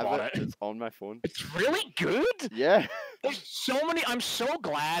 And I bought it. It's on my phone. It's really good. Yeah. There's so many. I'm so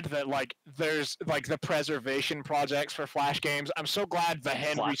glad that like there's like the preservation projects for Flash games. I'm so glad the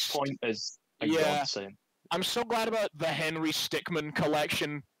Henry Flashpoint is godsend. I'm so glad about the Henry Stickmin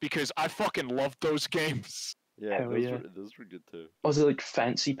collection because I fucking loved those games. Yeah, those were good too. Was it like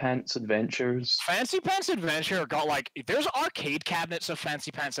Fancy Pants Adventures? Fancy Pants Adventure got like there's arcade cabinets of Fancy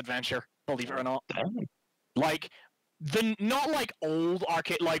Pants Adventure, believe it or not. Damn. Like not like old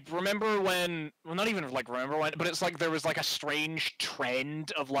arcade like remember when not even like remember when but it's like there was like a strange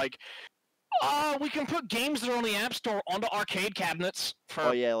trend of like we can put games that are on the App Store onto arcade cabinets for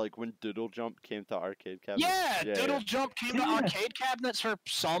Oh yeah, like when Doodle Jump came to arcade cabinets. Yeah, Doodle Jump came to arcade cabinets for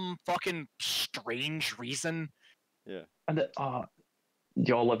some fucking strange reason. Yeah. And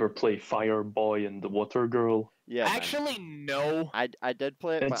y'all ever play Fireboy and the Water Girl? Yeah. Actually, no. I did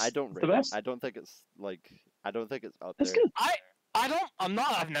play it, but I don't rate it. I don't think it's out there. Good.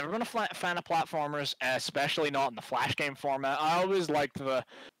 I've never been a fan of platformers, especially not in the Flash game format. I always liked the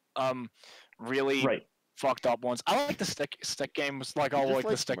really fucked up ones. I like the stick games, like all like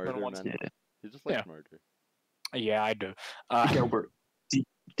the Stickman ones. Man. You just like murder. Yeah, I do. Gilbert,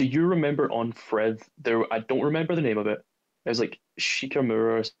 do you remember on Thread there? I don't remember the name of it. It was like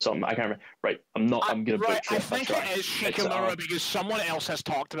Shikamura or something. I can't remember. Right. I'm gonna Right, butcher I it. I'm think sorry. it is Shikamura because someone else has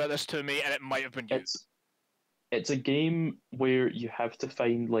talked about this to me, and it might have been you. It's a game where you have to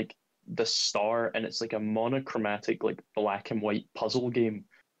find like the star, and it's like a monochromatic, like black and white puzzle game,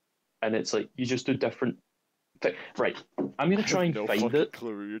 and it's like you just do different. Right. I'm gonna try and no find fucking it.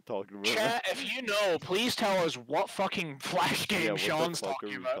 clue what you're talking about. Chat, if you know, please tell us what fucking Flash game Yeah, what Sean's the fuck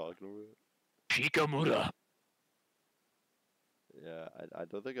talking are we about. talking about? Shikamura. Yeah, I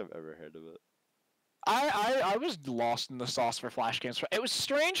don't think I've ever heard of it. I was lost in the sauce for Flash games. It was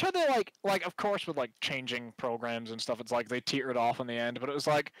strange how they like of course with like changing programs and stuff, it's like they teetered off in the end, but it was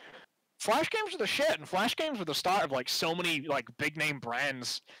like Flash games are the shit, and Flash games were the start of like so many like big name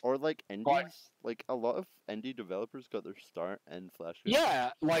brands. Or like indies, like a lot of indie developers got their start in Flash games.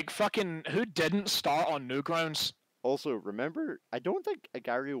 Yeah, like fucking who didn't start on Newgrounds? Also, remember, I don't think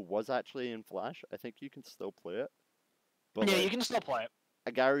Agario was actually in Flash. I think you can still play it. But Yeah, like, you can still play it.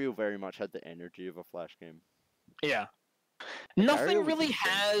 Agario very much had the energy of a Flash game. Yeah. Agario Nothing was really insane.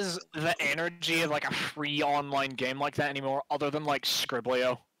 has the energy of like a free online game like that anymore, other than like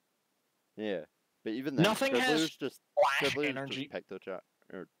Scriblio. Yeah, but even then, Nothing has Flash Scribbler's energy. just PictoChat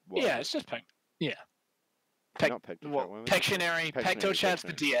or what? Yeah, it's just Yeah. Not PictoChat. Pictionary. PictoChat's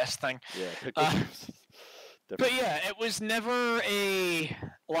the DS thing. Yeah, Uh, PictoChat's But yeah, it was never a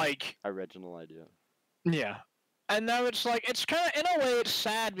like original idea. Yeah. And now it's like it's kind of in a way it's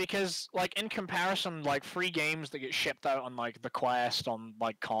sad because like in comparison like free games that get shipped out on like the Quest on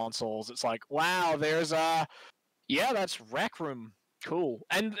like consoles, it's like wow, there's yeah, that's Rec Room, cool.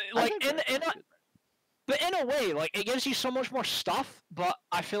 And like but in a way like it gives you so much more stuff, but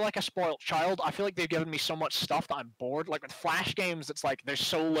I feel like a spoiled child. I feel like they've given me so much stuff that I'm bored. Like with Flash games, it's like there's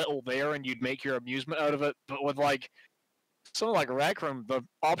so little there and you'd make your amusement out of it, but with like something like Rec Room, the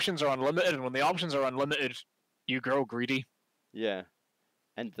options are unlimited, and when the options are unlimited, you grow greedy. Yeah,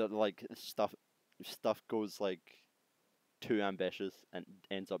 and the like stuff goes like too ambitious and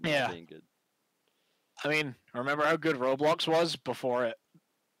ends up not being good. I mean, remember how good Roblox was before it?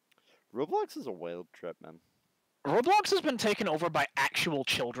 Roblox is a wild trip, man. Roblox has been taken over by actual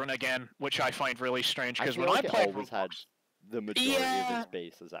children again, which I find really strange because when I played always Roblox, had the majority of its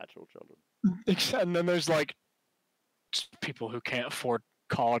base as actual children. And then there's like people who can't afford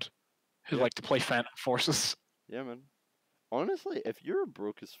COD, who like to play Phantom Forces. Yeah, man. Honestly, if you're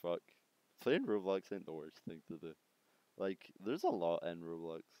broke as fuck, playing Roblox ain't the worst thing to do. Like, there's a lot in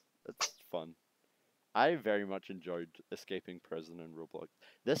Roblox. It's fun. I very much enjoyed escaping prison in Roblox.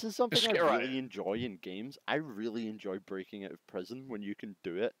 This is something I really enjoy in games. I really enjoy breaking out of prison when you can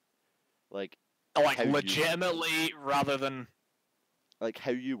do it. Like legitimately rather than like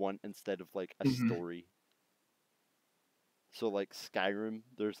how you want instead of like a story. So like Skyrim,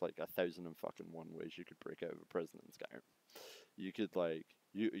 there's like 1,001 ways you could break out of a prison in Skyrim. You could like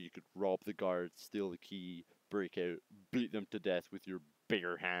you could rob the guards, steal the key, break out, beat them to death with your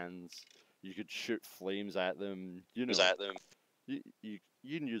bare hands. You could shoot flames at them. You know, you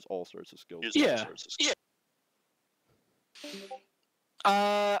can use all sorts of skills. Yeah.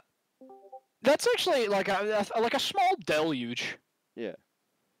 That's actually like a small deluge. Yeah.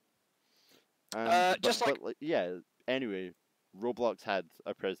 Anyway, Roblox had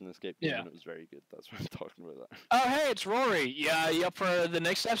a prison escape game and it was very good. That's what I'm talking about. That. Oh, hey, it's Rory. Yeah, you up for the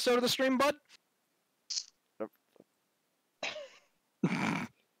next episode of the stream, bud?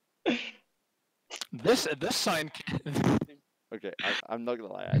 This sign. Okay, I'm not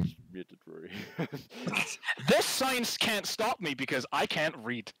gonna lie. I just muted Rory. This sign can't stop me because I can't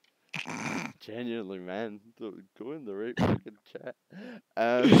read. Genuinely, man. Go in the right fucking chat.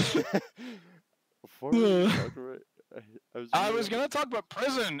 Before we talk about, I was gonna talk about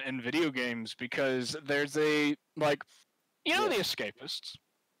prison in video games because there's a The Escapists.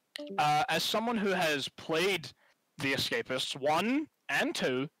 As someone who has played The Escapists 1 and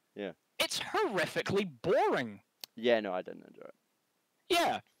 2, it's horrifically boring. Yeah, no, I didn't enjoy it.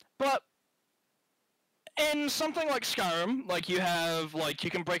 Yeah, but in something like Skyrim, like you have, like,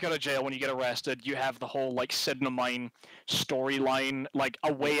 you can break out of jail when you get arrested. You have the whole, like, Sid and Mine storyline, like,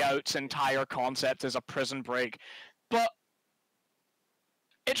 A Way Out's entire concept is a prison break. But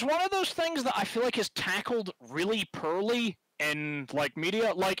it's one of those things that I feel like is tackled really poorly in, like,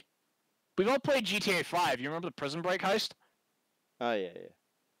 media. Like, we've all played GTA 5. You remember the prison break heist? Oh, yeah.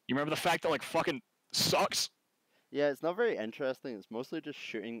 You remember the fact that, like, fucking sucks? Yeah, it's not very interesting. It's mostly just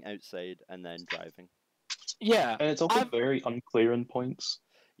shooting outside and then driving. Yeah. And it's also very unclear in points.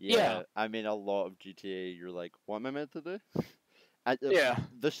 Yeah. I mean, a lot of GTA, you're like, what am I meant to do?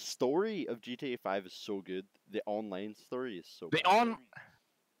 The story of GTA 5 is so good. The online story is so bad.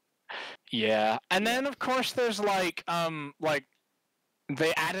 Yeah, and then of course there's like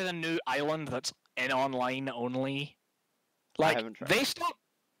they added a new island that's in online only. I Like haven't tried they it. stopped.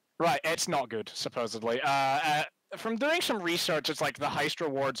 Right, it's not good supposedly. From doing some research, it's like the heist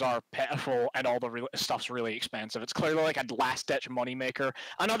rewards are pitiful and all the stuff's really expensive. It's clearly like a last-ditch moneymaker.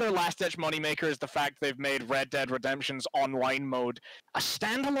 Another last-ditch moneymaker is the fact they've made Red Dead Redemption's online mode a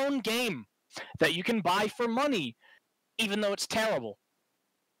standalone game that you can buy for money, even though it's terrible.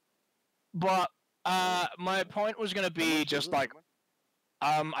 But my point was gonna How be much just is it? like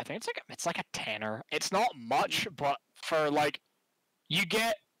I think it's like a tenner. It's not much, but for like you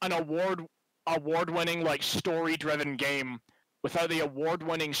get an award-winning like story-driven game without the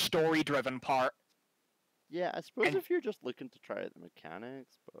award-winning story-driven part. Yeah, I suppose And- if you're just looking to try out the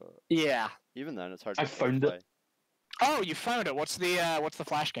mechanics, but Yeah. even then, it's hard to I found it. justify. Oh, you found it. What's the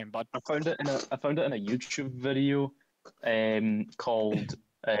Flash game, bud? I found it in a YouTube video called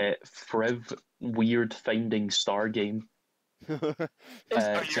Friv Weird Finding Star Game.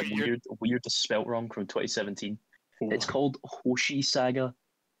 It's a weird spelt wrong from 2017. It's called Hoshi Saga,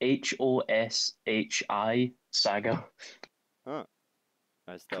 Hoshi Saga. Huh.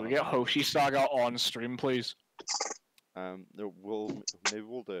 I still Can we get haven't heard of Hoshi Saga on stream, please? it. Maybe we'll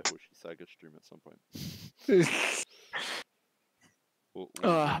do a Hoshi Saga stream at some point.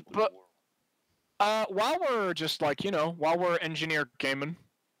 But while we're just like while we're engineer gaming,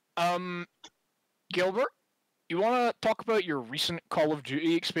 Gilbert, you want to talk about your recent Call of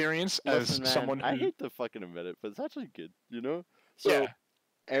Duty experience Listen, as someone man, who? I hate to fucking admit it, but it's actually good, you know? So,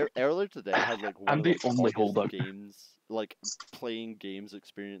 Yeah. earlier today, I had like one I'm of the the only oddest holdout. games, like playing games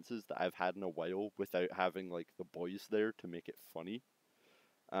experiences that I've had in a while without having like the boys there to make it funny.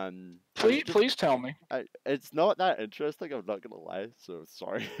 Please tell me. It's not that interesting. I'm not gonna lie. So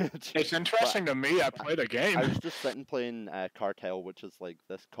sorry. It's interesting to me. I played a game. I was just sitting playing Cartel, which is like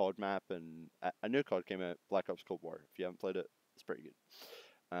this COD map, and a new COD came out, Black Ops Cold War. If you haven't played it, it's pretty good.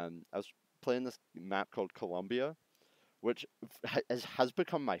 I was playing this map called Columbia, which has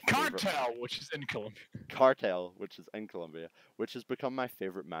become my favorite. Cartel, which is in Colombia. Cartel, which is in Colombia, which has become my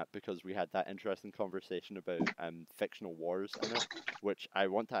favorite map because we had that interesting conversation about fictional wars in it, which I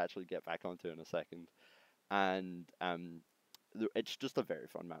want to actually get back onto in a second. And it's just a very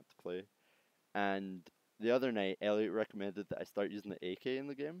fun map to play. And the other night, Elliot recommended that I start using the AK in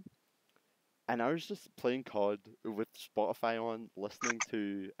the game. And I was just playing COD with Spotify on, listening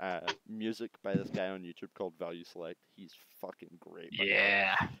to music by this guy on YouTube called Value Select. He's fucking great.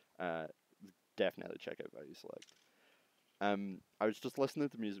 Yeah. Definitely check out Value Select. I was just listening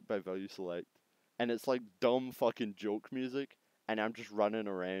to music by Value Select, and it's like dumb fucking joke music, and I'm just running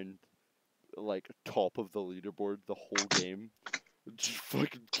around like top of the leaderboard the whole game, just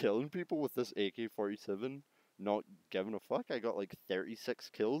fucking killing people with this AK-47, not giving a fuck. I got like 36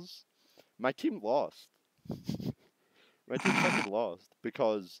 kills. My team lost. My team fucking lost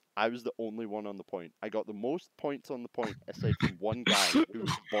because I was the only one on the point. I got the most points on the point aside from one guy who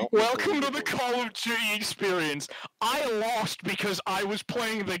bought me. Welcome to the Call of Duty experience. I lost because I was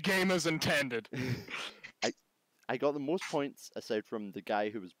playing the game as intended. I got the most points aside from the guy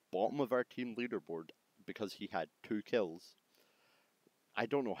who was bottom of our team leaderboard because he had 2 kills. I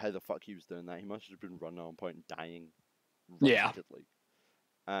don't know how the fuck he was doing that. He must have been running on point and dying repeatedly.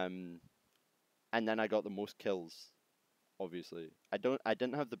 And then I got the most kills. Obviously, I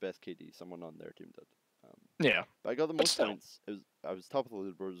didn't have the best KD. Someone on their team did. Yeah. But I got the most points. I was top of the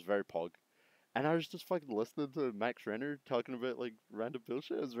leaderboard. It was very pog, and I was just fucking listening to Max Renner talking about like random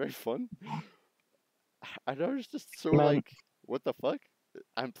bullshit. It was very fun. And I was just so like, what the fuck?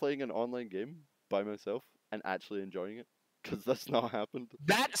 I'm playing an online game by myself and actually enjoying it because that's not happened.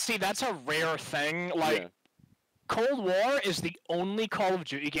 That's a rare thing. Like, Cold War is the only Call of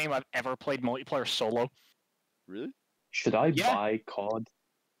Duty game I've ever played multiplayer solo. Really? Should I buy COD?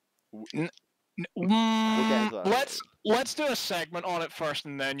 Let's do a segment on it first,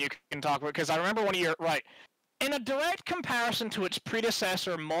 and then you can talk about it. Because I remember one of your in a direct comparison to its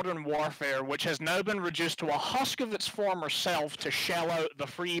predecessor, Modern Warfare, which has now been reduced to a husk of its former self to shell out the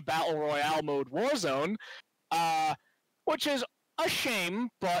free battle royale mode Warzone, which is a shame.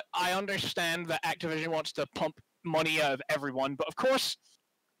 But I understand that Activision wants to pump money out of everyone. But of course,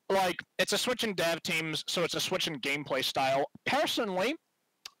 like, it's a switch in dev teams, so it's a switch in gameplay style. Personally,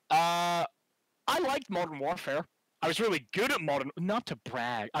 I liked Modern Warfare. I was really good at not to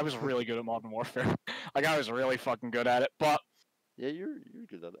brag, I was really good at Modern Warfare. Like, I was really fucking good at it, but... Yeah, you're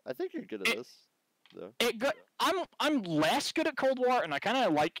good at it. I think you're good at this, though. I'm less good at Cold War, and I kind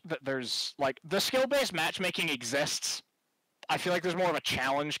of like that there's, like, the skill-based matchmaking exists. I feel like there's more of a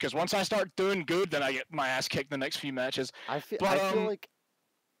challenge, because once I start doing good, then I get my ass kicked the next few matches. I feel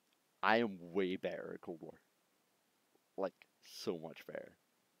I am way better at Cold War. Like, so much better.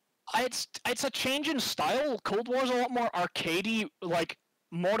 It's a change in style. Cold War's a lot more arcadey. Like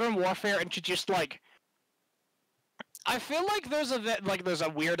Modern Warfare introduced like. I feel like there's a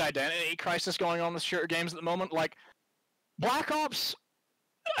weird identity crisis going on with shooter games at the moment. Like Black Ops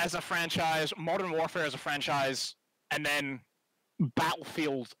as a franchise, Modern Warfare as a franchise, and then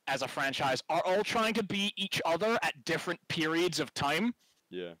Battlefield as a franchise are all trying to be each other at different periods of time.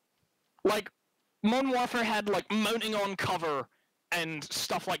 Yeah. Like Modern Warfare had like mounting on cover and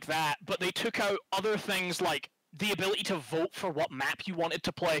stuff like that, but they took out other things like the ability to vote for what map you wanted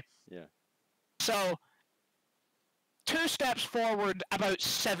to play. Yeah. So 2 steps forward, about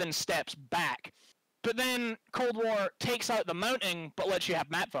 7 steps back. But then Cold War takes out the mounting, but lets you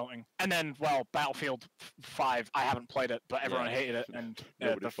have map voting. And then, well, Battlefield 5, I haven't played it, but everyone hated it, and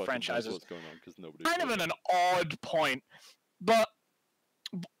the franchise is kind of in an odd point. But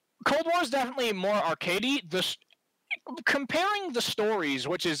Cold War is definitely more arcadey. Comparing the stories,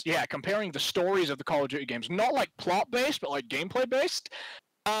 which is, comparing the stories of the Call of Duty games, not like plot-based, but like gameplay-based.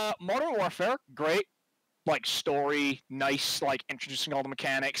 Modern Warfare, great. Like, story, nice, like, introducing all the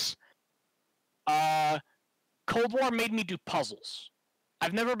mechanics. Cold War made me do puzzles.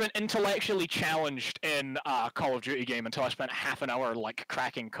 I've never been intellectually challenged in a Call of Duty game until I spent half an hour, like,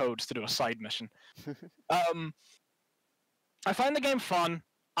 cracking codes to do a side mission. I find the game fun.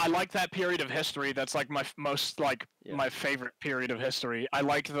 I like that period of history. That's like my my favorite period of history. I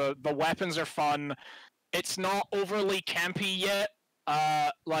like the weapons are fun. It's not overly campy yet.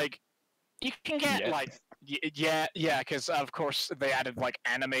 Like you can get like because of course they added like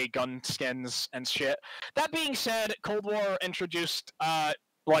anime gun skins and shit. That being said, Cold War introduced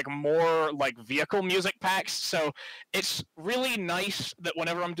like more like vehicle music packs, so it's really nice that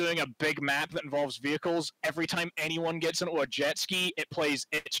whenever I'm doing a big map that involves vehicles, every time anyone gets into a jet ski, it plays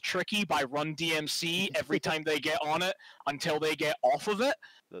It's Tricky by Run DMC every time they get on it until they get off of it.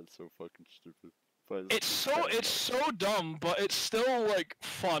 That's so fucking stupid. It's so dumb, but it's still like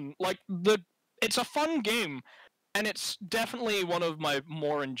fun. Like it's a fun game. And it's definitely one of my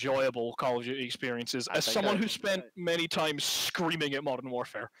more enjoyable Call of Duty experiences, as someone who spent many times screaming at Modern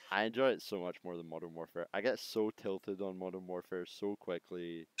Warfare. I enjoy it so much more than Modern Warfare. I get so tilted on Modern Warfare so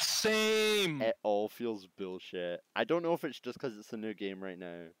quickly. Same! It all feels bullshit. I don't know if it's just because it's a new game right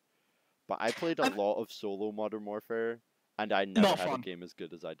now, but I played a lot of solo Modern Warfare, and I never had a game as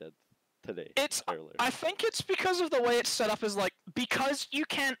good as I did today. I think it's because of the way it's set up. Is like, because you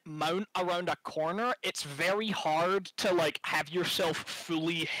can't mount around a corner, it's very hard to like have yourself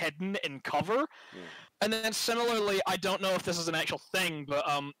fully hidden in cover. Yeah. And then similarly, I don't know if this is an actual thing, but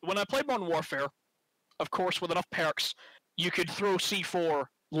when I played Modern Warfare, of course with enough perks, you could throw C4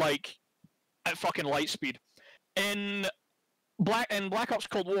 like at fucking light speed. In Black Ops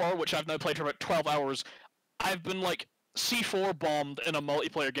Cold War, which I've now played for about 12 hours, I've been like C4 bombed in a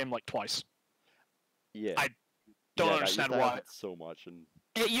multiplayer game like twice. Yeah. I don't understand why. So much, and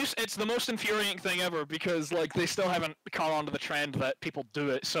it's the most infuriating thing ever, because like they still haven't caught on to the trend that people do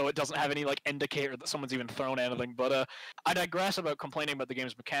it, so it doesn't have any like indicator that someone's even thrown anything. But I digress about complaining about the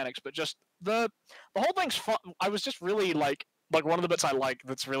game's mechanics, but just the whole thing's fun. I was just really like one of the bits I like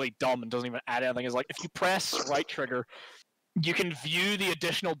that's really dumb and doesn't even add anything is like if you press right trigger, you can view the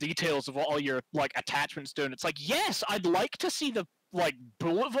additional details of what all your like attachments do, and it's like, yes, I'd like to see the like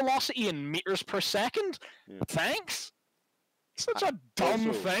bullet velocity in meters per second. Yeah. Thanks. Such a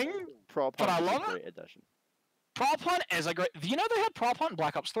dumb thing, Prop but I love it. Addition. Prop Hunt is a great. You know they had Prop Hunt in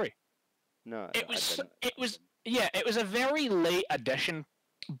Black Ops 3. No, it was a very late addition,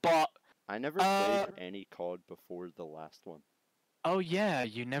 but I never played any COD before the last one. Oh yeah,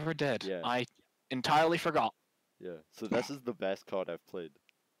 you never did. Yeah. I entirely forgot. Yeah, so this is the best COD I've played.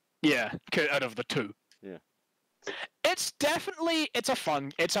 Yeah, out of the 2. Yeah. It's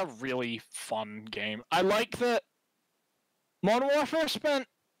a really fun game. I like that Modern Warfare spent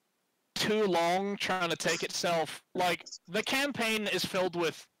too long trying to take itself, like, the campaign is filled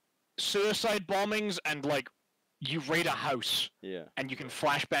with suicide bombings and, like, you raid a house. Yeah. And you can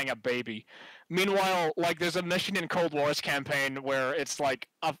flashbang a baby. Meanwhile, like, there's a mission in Cold War's campaign where it's like,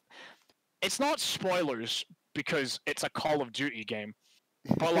 it's not spoilers, because it's a Call of Duty game.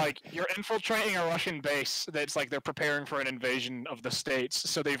 But like you're infiltrating a Russian base that's like they're preparing for an invasion of the States,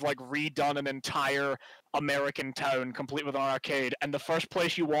 so they've like redone an entire American town complete with an arcade, and the first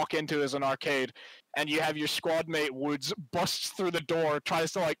place you walk into is an arcade, and you have your squad mate Woods busts through the door,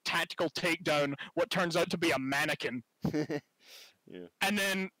 tries to like tactical takedown what turns out to be a mannequin. Yeah. And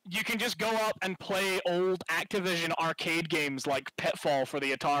then you can just go up and play old Activision arcade games like Pitfall for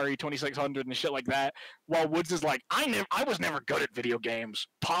the Atari 2600 and shit like that. While Woods is like, I was never good at video games.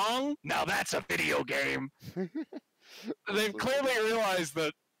 Pong? Now that's a video game. They've clearly realized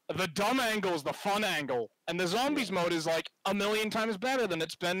that the dumb angle is the fun angle, and the zombies mode is like a million times better than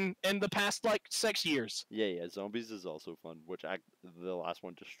it's been in the past like 6 years. Yeah, zombies is also fun, which the last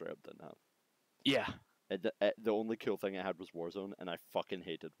one just straight up didn't have. Yeah. The only cool thing it had was Warzone, and I fucking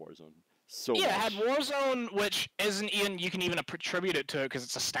hated Warzone so much. Yeah, it had Warzone, which isn't even, you can even attribute it to it because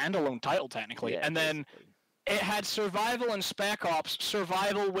it's a standalone title technically, and then it had Survival and Spec Ops.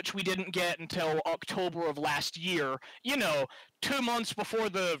 Survival, which we didn't get until October of last year. 2 months before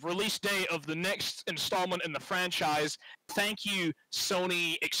the release date of the next installment in the franchise. Thank you,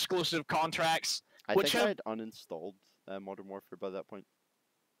 Sony exclusive contracts. I think I had uninstalled Modern Warfare by that point.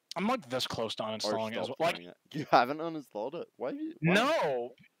 I'm like this close to uninstalling it as well. Like, you haven't uninstalled it? Why?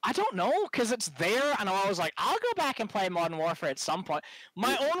 No, I don't know, because it's there, and I was like, I'll go back and play Modern Warfare at some point.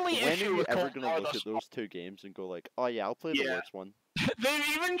 My only issue with Cold War... When are you ever going to look at those two games and go like, oh yeah, I'll play the worst one? They've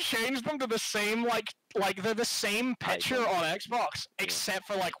even changed them to the same, like they're the same picture on Xbox, except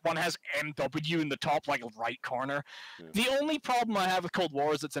for, like, one has MW in the top, like, right corner. Yeah. The only problem I have with Cold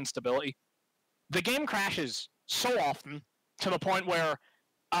War is its instability. The game crashes so often, to the point where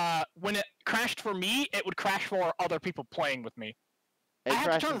when it crashed for me, it would crash for other people playing with me. I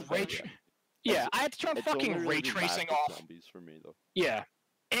had to turn I had to turn fucking ray tracing off. Zombies for me though. Yeah,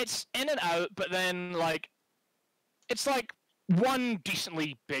 it's in and out, but then like, it's like one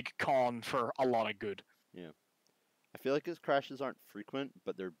decently big con for a lot of good. Yeah, I feel like its crashes aren't frequent,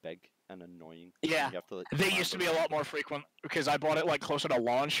 but they're big and annoying. Yeah, you have to, like, they used to be a lot more frequent because I bought it like closer to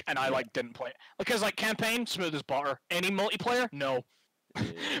launch, and I like didn't play it because like campaign smooth as butter. Any multiplayer, no.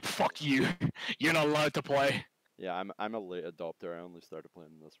 Fuck you. You're not allowed to play. Yeah, I'm a late adopter. I only started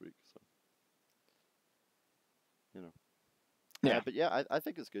playing this week, so Yeah, but yeah, I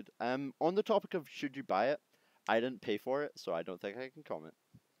think it's good. On the topic of should you buy it, I didn't pay for it, so I don't think I can comment.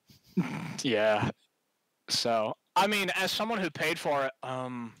 Yeah. So, I mean, as someone who paid for it,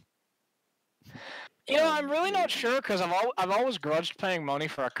 I'm really not sure because I've always grudged paying money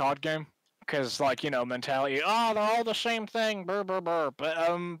for a COD game. Because, like, mentality, they're all the same thing, brr, brr, brr. But,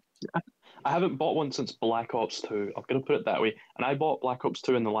 I haven't bought one since Black Ops 2. I'm going to put it that way. And I bought Black Ops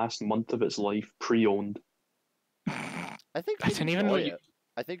 2 in the last month of its life, pre-owned. I think you enjoy it.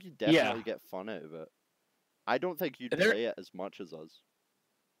 I think you definitely get fun out of it. I don't think you'd play it as much as us.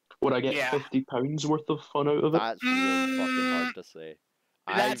 Would I get £50 worth of fun out of it? That's really fucking hard to say.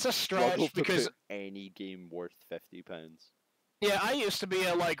 That's a stretch because... any game worth £50. Yeah, I used to be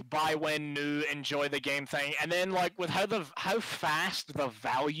a like buy when new, enjoy the game thing, and then like with how fast the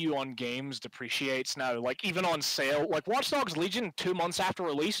value on games depreciates now, like even on sale, like Watch Dogs Legion 2 months after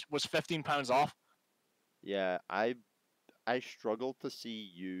release was £15 off. Yeah, I struggled to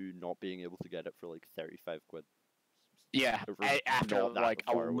see you not being able to get it for like 35 quid. Yeah, after like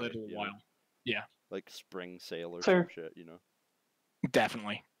a little while. Yeah, like spring sale or some shit,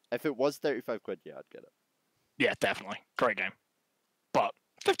 Definitely. If it was 35 quid, yeah, I'd get it. Yeah, definitely. Great game. But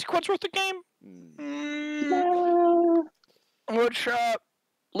 50 quid's worth of game? Which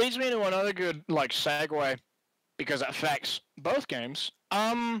leads me to another good like segue because it affects both games.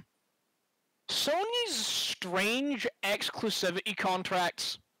 Sony's strange exclusivity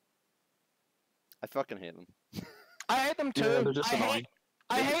contracts. I fucking hate them. I hate them too. Yeah, they're just annoying.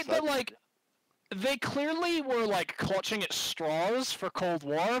 I hate that like they clearly were like clutching at straws for Cold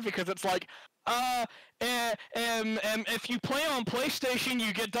War because it's like if you play on PlayStation,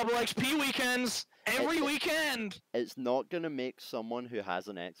 you get double XP weekends every weekend. It's not gonna make someone who has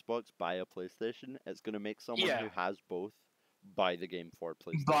an Xbox buy a PlayStation. It's gonna make someone who has both buy the game for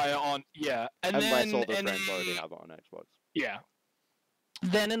PlayStation. Buy it on, unless all their friends already have it on Xbox. Yeah.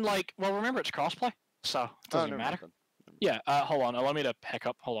 Then remember it's crossplay, so it doesn't matter. Yeah. Hold on. Allow me to pick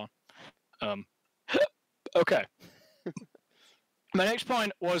up. Hold on. Okay. My next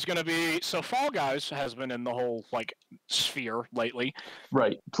point was going to be, so Fall Guys has been in the whole, sphere lately.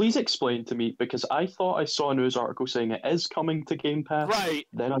 Right. Please explain to me, because I thought I saw a news article saying it is coming to Game Pass. Right.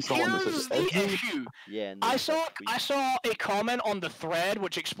 Then I saw Here's the issue. Yeah, I saw a comment on the thread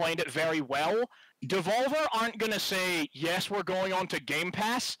which explained it very well. Devolver aren't going to say, yes, we're going on to Game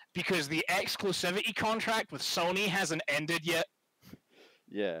Pass, because the exclusivity contract with Sony hasn't ended yet.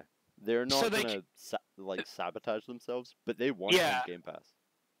 Yeah. They're not going to sabotage themselves, but they want it on Game Pass.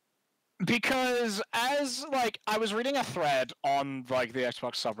 Because I was reading a thread on the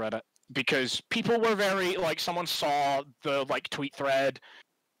Xbox subreddit because people were very someone saw the tweet thread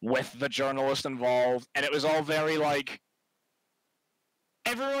with the journalist involved, and it was all very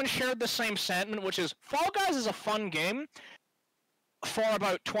everyone shared the same sentiment, which is Fall Guys is a fun game for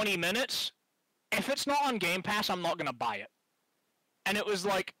about 20 minutes. If it's not on Game Pass, I'm not gonna buy it. And it was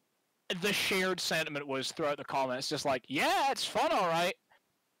like the shared sentiment was throughout the comments, just like, yeah, it's fun, all right.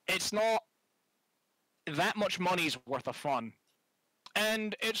 It's not that much money's worth of fun.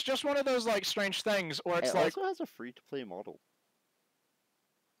 And it's just one of those like strange things where it's it like, also has a free-to-play model.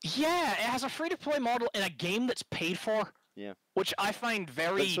 yeah, it has a free-to-play model in a game that's paid for. Yeah. Which I find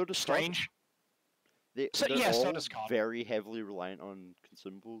very so does strange. They're so all does COD. very heavily reliant on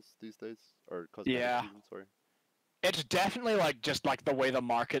consumables these days, or cosmetics. Yeah. Even, sorry. It's definitely like just like the way the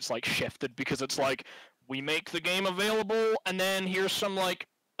market's like shifted, because it's like we make the game available and then here's some like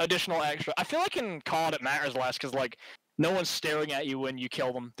additional extra. I feel like in COD it matters less because like no one's staring at you when you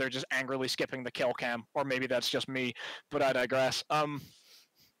kill them. They're just angrily skipping the kill cam, or maybe that's just me, but I digress.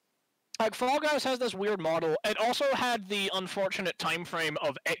 Like Fall Guys has this weird model. It also had the unfortunate time frame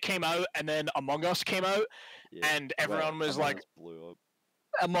of it came out and then Among Us came out, Yeah. and everyone was Among like, Us blew up.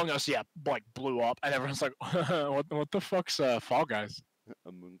 Among Us, yeah, like blew up, and everyone's like, what the fuck's Fall Guys?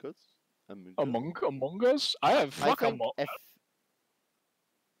 Among Us. Among Us? I have I fuck think Among.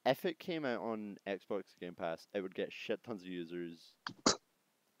 if it came out on Xbox Game Pass, it would get shit tons of users,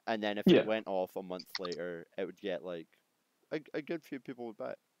 and then if Yeah. it went off a month later, it would get like a good few people would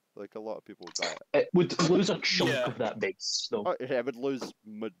buy it. Like a lot of people would buy it. It would lose a chunk Yeah. of that base, though. Oh, yeah, it would lose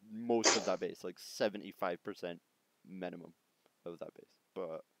most of that base, like 75% minimum of that base.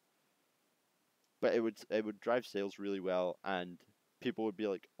 But it would drive sales really well, and people would be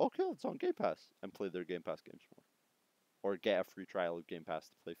like, "Okay, it's on Game Pass," and play their Game Pass games more, or get a free trial of Game Pass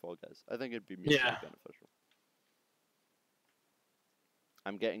to play Fall Guys. I think it'd be mutually beneficial.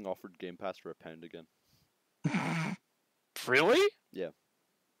 I'm getting offered Game Pass for £1 again. Really? Yeah.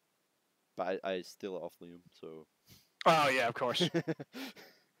 But I steal it off Liam, so. Oh yeah, of course.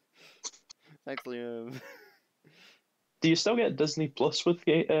 Thanks, Liam. Do you still get Disney Plus with with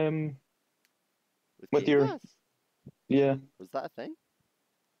Game your- Pass? Yeah, Was that a thing?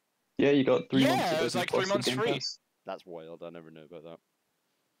 yeah, you got 3 months. Yeah, of it was Disney like Plus 3 with months Game free. Pass. That's wild. I never knew about that.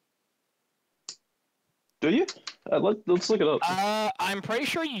 Do you? Let's look it up. I'm pretty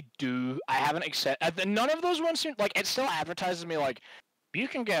sure you do. I haven't accepted. None of those ones seem like it still advertises me like you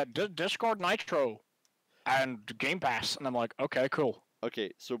can get Discord Nitro and Game Pass, and I'm like, okay, cool.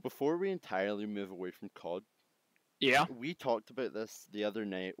 Okay, so before we entirely move away from COD, Yeah. we talked about this the other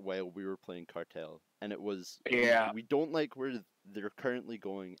night while we were playing Cartel, and it was Yeah. we don't like where they're currently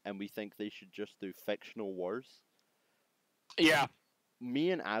going, and we think they should just do fictional wars. Yeah.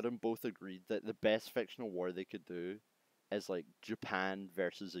 Me and Adam both agreed that the best fictional war they could do is like Japan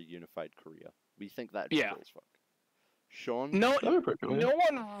versus a unified Korea. We think that'd be Yeah. cool as fuck. Sean, No, That'd be pretty cool. no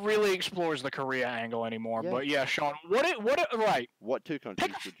one really explores the Korea angle anymore. Yeah. But yeah, Sean, right? what two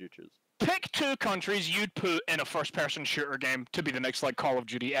countries would you choose? Pick 2 countries you'd put in a first-person shooter game to be the next like Call of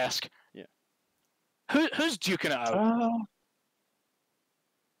Duty-esque. Yeah. Who's duking it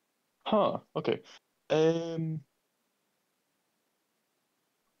out? Okay.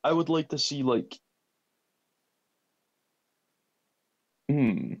 I would like to see like.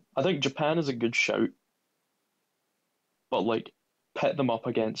 I think Japan is a good shout, but like pit them up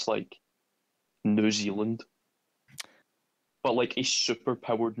against like New Zealand, but like a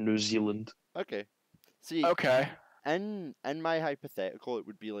super-powered New Zealand. Okay. See, Okay. in my hypothetical, it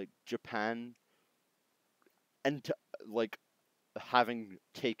would be like Japan, and like having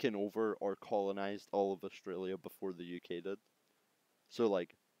taken over or colonized all of Australia before the UK did. So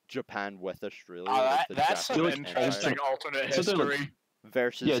like Japan with Australia. Like the That's an Japanese interesting Empire, alternate So they're like- history.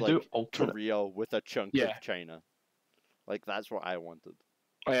 versus Yeah, do like alternate. Korea with a chunk Yeah. of China. Like that's what I wanted.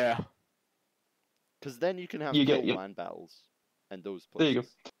 Yeah. Because then you can have You get- kill you- land battles in those There you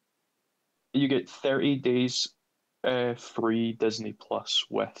places. go. You get 30 days free Disney Plus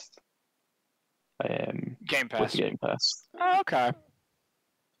with Game Pass. Game Pass. Oh, okay.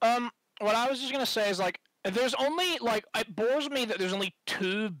 What I was just gonna say is like, there's only like it bores me that there's only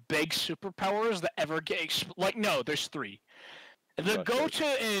 2 big superpowers that ever get no, there's 3. The Russia. go-to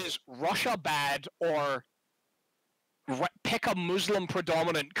is Russia bad or pick a Muslim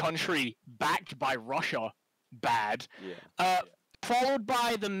predominant country backed by Russia bad. Yeah. Followed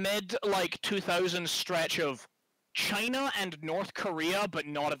by the mid like 2000s stretch of China and North Korea, but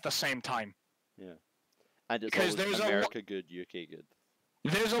not at the same time. Yeah. And it's Because always there's a America good, UK good.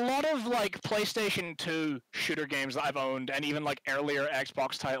 There's a lot of like PlayStation 2 shooter games that I've owned, and even like earlier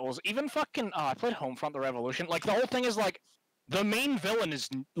Xbox titles. Even fucking I played Homefront: The Revolution. Like the whole thing is like the main villain is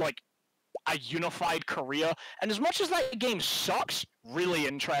like a unified Korea, and as much as that game sucks, really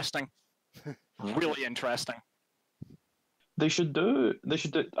interesting. Really interesting. They should do.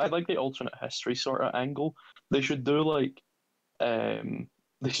 I like the alternate history sort of angle. They should do like, um,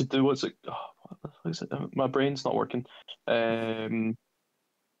 they should do what's it? Oh, what the fuck is it? My brain's not working. Um,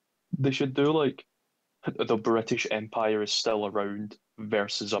 they should do like the British Empire is still around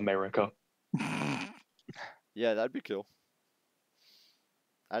versus America. Yeah, that'd be cool.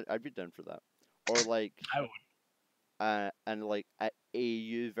 I'd be down for that. Or like, I would. and like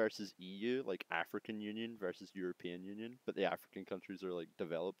AU versus EU, like African Union versus European Union, but the African countries are like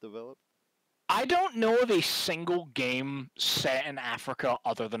developed. I don't know of a single game set in Africa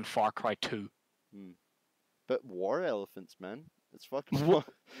other than Far Cry 2. But war elephants, man. It's fucking Wha-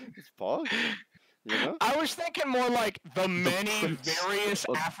 it's Pog. You know? I was thinking more like the many Prince various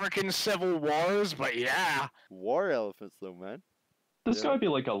of- African civil wars, but yeah. War elephants though, man. There's Yeah. gotta be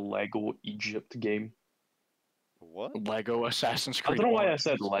like a Lego Egypt game. What? Lego Assassin's I Creed. don't know why I Origins.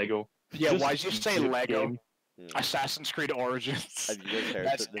 said Lego. Yeah, Just why'd you say Egypt Lego? game. Yeah. Assassin's Creed Origins. Have you guys heard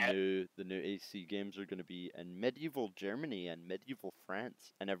That's that the new AC games are gonna be in medieval Germany and medieval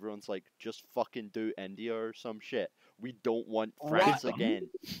France, and everyone's like, just fucking do India or some shit. We don't want France What? again.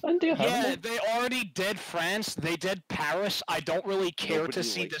 India Yeah, hasn't they already did France. They did Paris. I don't really care Nobody to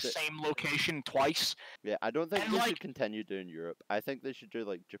see the liked it. same location twice. Yeah, I don't think And, they like- should continue doing Europe. I think they should do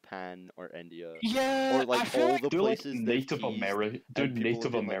like Japan or India. Yeah, Or like I feel all like the do like places they've Native teased, American. Do and people have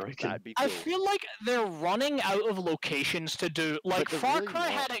Native been like, American. that'd be I cool. feel like they're running out of locations to do. Like they're Far really Cry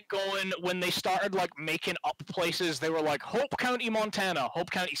not. had it going when they started like making up places. They were like Hope County, Montana.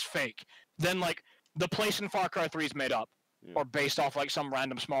 Hope County's fake. Then like the place in Far Cry 3 is made up Yeah. or based off like some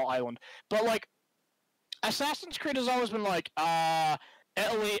random small island. But like Assassin's Creed has always been like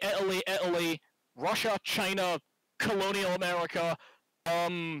Italy, Russia, China, colonial America,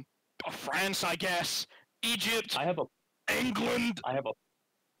 France, I guess, Egypt, I have a England. I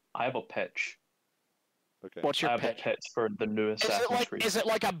have a pitch. Okay. What's I your have pitch? a pitch for the new Assassin's Creed. Is it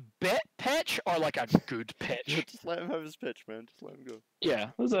like a bit pitch or like a good Yeah, pitch? just let him have his pitch, man. Just let him go. Yeah.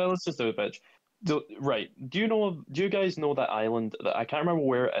 Let's just do a pitch. Right. Do you guys know that island that I can't remember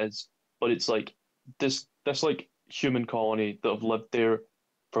where it is, but it's like this like human colony that have lived there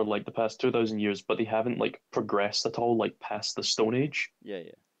for like the past 2,000 years, but they haven't like progressed at all, like past the Stone Age, Yeah.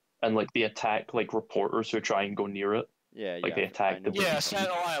 and like they attack like reporters who try and go near it. Yeah. Like, yeah. they attacked I know the what Yeah, you're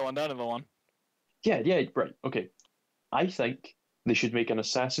Sentinel talking Island, I know the one. Yeah, right. Okay. I think they should make an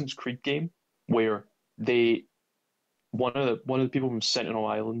Assassin's Creed game where one of the people from Sentinel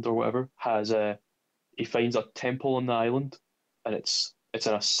Island or whatever he finds a temple on the island, and it's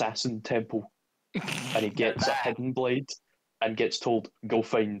an assassin temple, and he gets a hidden blade and gets told go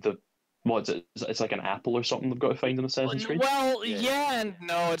find what's it? It's like an apple or something they've got to find in Assassin's Creed. Well, Yeah. yeah and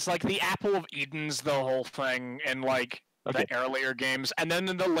no. It's like the Apple of Eden's the whole thing in like Okay. the earlier games, and then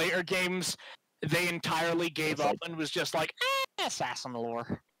in the later games, they entirely gave That's up and was just like, assassin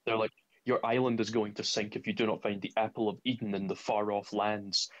lore. They're like, your island is going to sink if you do not find the apple of Eden in the far off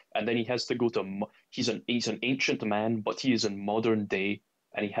lands. And then he has to go to he's an ancient man, but he is in modern day,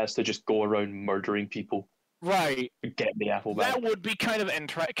 and he has to just go around murdering people Right. to get the apple back. That would be kind of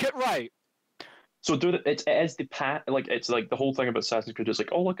interesting. Right. So it is the past, like it's like the whole thing about Assassin's Creed is like,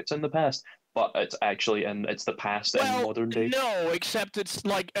 oh look, it's in the past, but it's actually it's the past in Well, modern day. no, except it's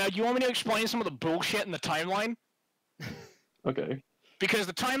like, you want me to explain some of the bullshit in the timeline? Okay. Because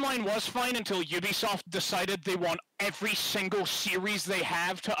the timeline was fine until Ubisoft decided they want every single series they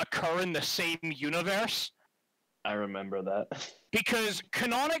have to occur in the same universe. I remember that. Because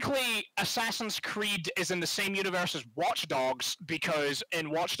canonically, Assassin's Creed is in the same universe as Watch Dogs, because in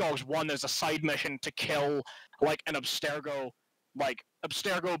Watch Dogs 1 there's a side mission to kill, like, an Abstergo, like,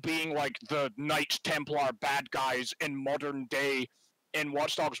 Abstergo being, like, the Knights Templar bad guys in modern day in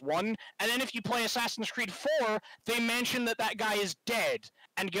Watch Dogs 1, and then if you play Assassin's Creed 4, they mention that that guy is dead,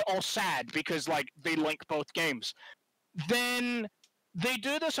 and get all sad, because, like, they link both games. Then they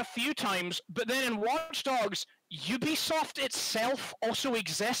do this a few times, but then in Watch Dogs, Ubisoft itself also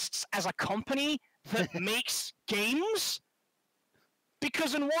exists as a company that makes games.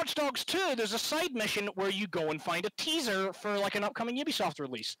 Because in Watch Dogs 2, there's a side mission where you go and find a teaser for like an upcoming Ubisoft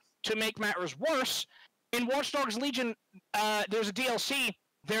release. To make matters worse, in Watch Dogs Legion, there's a DLC.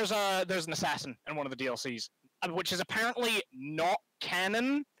 There's an assassin in one of the DLCs, which is apparently not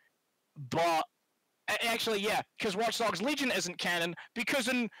canon, but actually, yeah, because Watch Dogs Legion isn't canon, because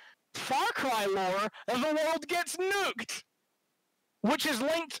in Far Cry lore, the world gets nuked, which is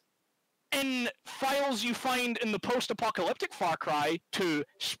linked in files you find in the post-apocalyptic Far Cry to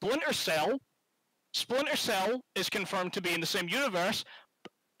Splinter Cell. Splinter Cell is confirmed to be in the same universe,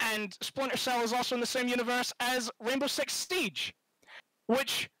 and Splinter Cell is also in the same universe as Rainbow Six Siege,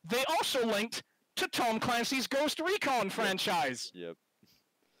 which they also linked to Tom Clancy's Ghost Recon franchise. Yep.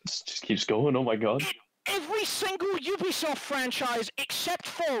 This just keeps going. Oh my god. Every single Ubisoft franchise except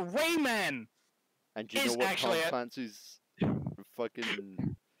for Rayman. And do you know Is what Tom actually Clancy's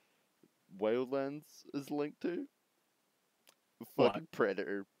fucking Wildlands is linked to? What? Fucking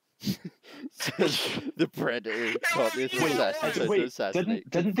Predator. Says the Predator taught the Yeah, assassin Wait, to assassinate.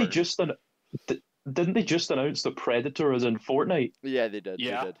 didn't they Confirmed. didn't they just announce that Predator is in Fortnite? Yeah, they did.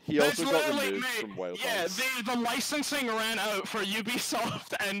 Yeah. They did. He That's also got literally removed me. from Wildlands. Yeah, the licensing ran out for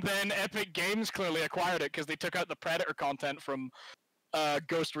Ubisoft, and then Epic Games clearly acquired it because they took out the Predator content from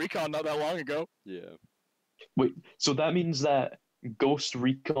Ghost Recon not that long ago. Yeah. Wait, so that means that Ghost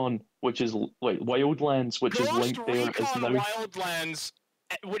Recon, which is like Wildlands, which is Ghost linked there, is Recon now Wildlands,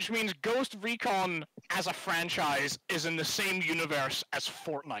 which means Ghost Recon as a franchise is in the same universe as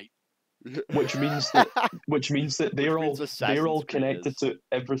Fortnite. which means that they're Which means all Assassin's Creed connected is. to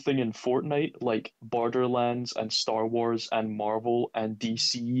everything in Fortnite, like Borderlands and Star Wars and Marvel and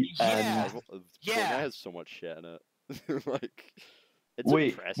DC Yeah. and Fortnite Yeah. has so much shit in it. Like, it's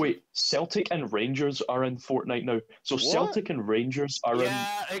impressive. wait, Celtic and Rangers are in Fortnite now. So What? Celtic and Rangers are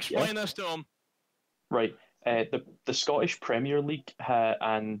Yeah, explain this to them. right. The Scottish Premier League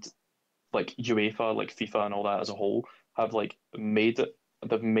and like UEFA, like FIFA and all that as a whole have like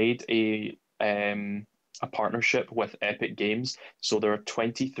they've made a partnership with Epic Games. So there are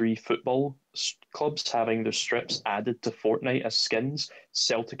 23 football clubs having their strips added to Fortnite as skins,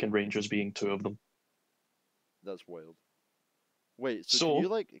 Celtic and Rangers being two of them. That's wild. Wait, so,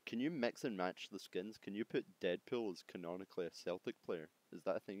 So- can you mix and match the skins? Can you put Deadpool as canonically a Celtic player? Is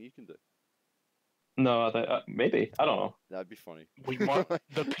that a thing you can do? No, maybe. I don't know. That'd be funny. The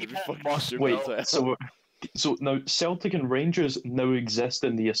It'd be people fucking must stupid Wait, as hell. so now Celtic and Rangers now exist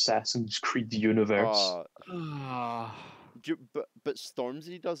in the Assassin's Creed universe. But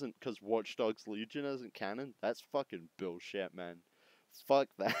Stormzy doesn't, because Watch Dogs Legion isn't canon. That's fucking bullshit, man. Fuck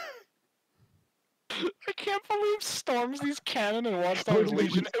that. I can't believe Stormzy's canon and Watch Dogs Wait,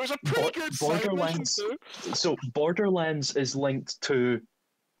 Legion. It was a pretty good side mission Borderlands. too. So Borderlands is linked to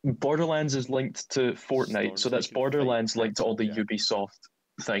Fortnite. So Stormzy that's can Borderlands fight linked to all the Jack. Ubisoft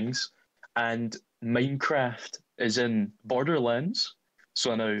things, and Minecraft is in Borderlands.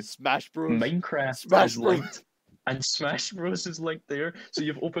 So now Smash Bros. Minecraft Smash is Bros. linked, and Smash Bros is linked there. So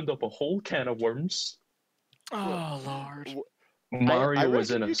you've opened up a whole can of worms. Oh Lord. Mario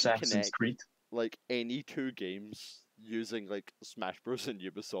is in reckon you can Assassin's connect- Creed. Like any two games using like Smash Bros. And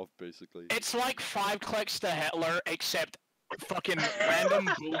Ubisoft, basically. It's like 5 clicks to Hitler, except fucking random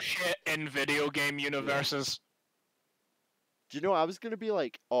bullshit in video game universes. Do you know, I was gonna be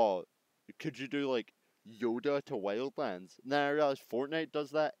like, oh, could you do like Yoda to Wildlands? And then I realized Fortnite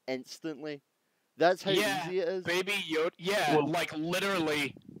does that instantly. That's how Yeah, easy it is. Baby Yoda. Yeah, Well- like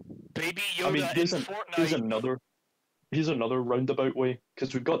literally, Baby Yoda I mean, in here's Fortnite. here's another roundabout way,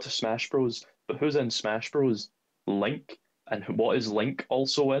 because we've got to Smash Bros. But who's in Smash Bros? Link. And what is Link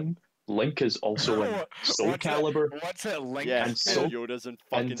also in? Link is also in Soul What's it- Calibur, What's it linked Yeah, to? and so- Yoda's in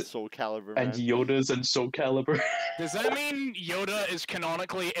fucking and- Soul Calibur, and man. Yoda's in Soul Calibur. Does that mean Yoda is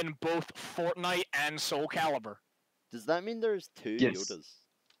canonically in both Fortnite and Soul Calibur? Does that mean there's two Yes. Yodas?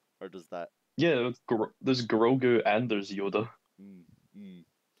 Or does that... Yeah, there's Grogu and there's Yoda.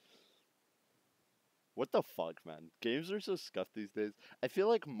 What the fuck, man? Games are so scuffed these days. I feel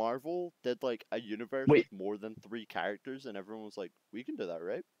like Marvel did like a universe Wait. with more than 3 characters, and everyone was like, "We can do that,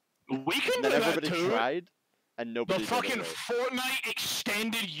 right?" We can And do then that everybody too. tried, and The nobody fucking did it Fortnite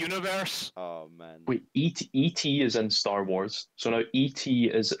extended universe. right. Oh man. Wait, E.T. is in Star Wars, so now E.T.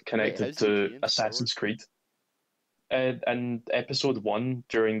 is connected how's E.T. to in Star Assassin's Wars? Creed. And Episode 1,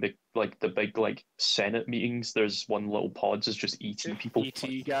 during the big like Senate meetings, there's one little pods is just E.T. people. ET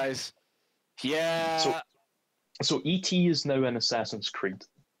guys. Yeah. So E.T. is now in Assassin's Creed.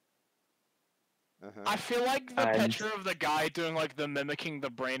 Uh-huh. I feel like the And- picture of the guy doing like the mimicking the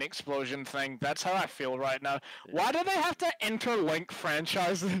brain explosion thing, that's how I feel right now. Why do they have to interlink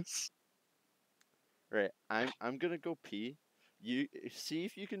franchises? Right. I'm gonna go pee. You see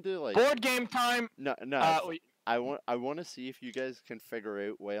if you can do like Board game time. no. Wait, I want to see if you guys can figure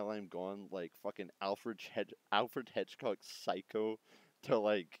out while I'm gone like fucking Alfred Hitchcock's Psycho to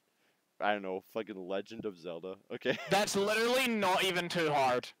like I don't know fucking Legend of Zelda. Okay. that's literally not even too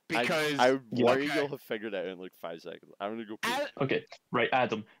hard because I worry okay. you'll have figured it out in like 5 seconds. I'm gonna go pee. Okay, right,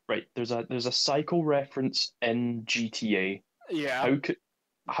 Adam. Right, there's a Psycho reference in GTA. yeah.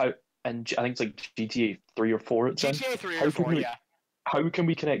 And I think it's like GTA 3 or 4 it's in. GTA 3 How or can 4, we- yeah. How can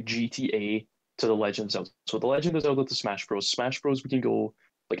we connect GTA to the Legend of Zelda? So the Legend of Zelda to Smash Bros. Smash Bros. We can go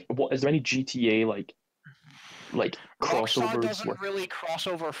like what is there any GTA like like Rockstar crossovers? doesn't really cross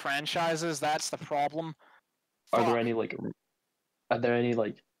over franchises. That's the problem. Are there Fuck. any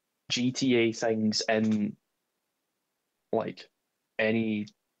like GTA things in like any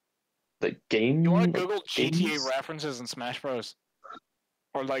like game You want to like Google GTA games? references in Smash Bros.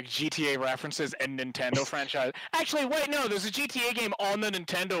 Or like GTA references in Nintendo franchise. Actually, wait, no, there's a GTA game on the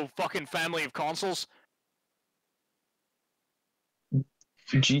Nintendo fucking family of consoles.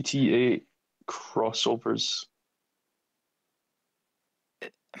 GTA crossovers.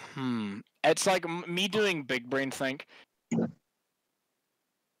 It's like me doing big brain think.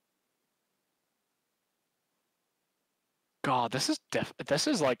 God, this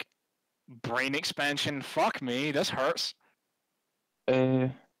is like brain expansion. Fuck me, this hurts.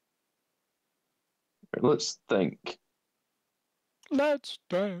 Let's think. Let's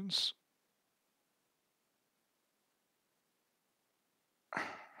dance.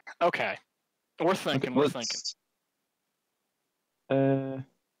 Okay, we're thinking. We're thinking.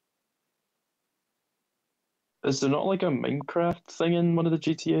 Is there not like a Minecraft thing in one of the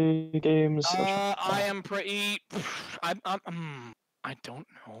GTA games? I am pretty. I don't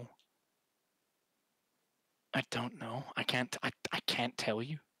know. I don't know. I can't tell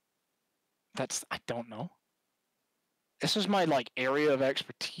you. I don't know. This is my like area of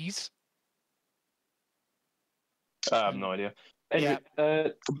expertise. I have no idea. Anyway,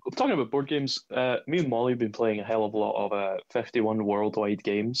 talking about board games, me and Molly have been playing a hell of a lot of 51 worldwide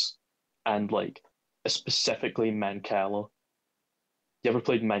games, and like specifically Mancala. You ever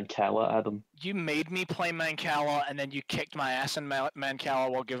played Mancala, Adam? You made me play Mancala, and then you kicked my ass in Mancala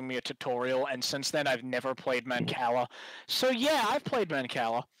while giving me a tutorial, and since then I've never played Mancala. So yeah, I've played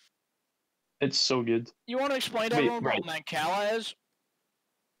Mancala. It's so good. You want to explain to everyone what Mancala is?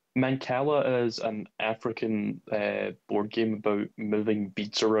 Mancala is an African board game about moving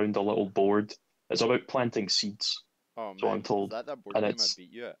beads around a little board. It's about planting seeds. Oh man, so I'm told. is that board And game it's... I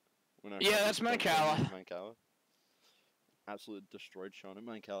beat you at? Yeah, that's Mancala. Absolutely destroyed Sean at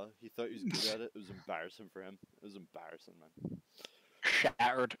Mancala. He thought he was good at it. It was embarrassing for him. It was embarrassing, man.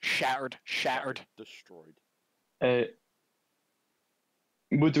 Shattered. Destroyed.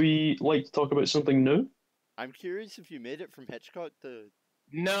 Would we like to talk about something new? I'm curious if you made it from Hitchcock to...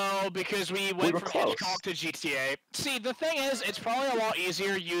 No, because we went from Hitchcock to GTA. See, the thing is, it's probably a lot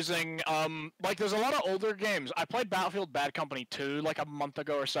easier using, like, there's a lot of older games. I played Battlefield Bad Company 2, like, a month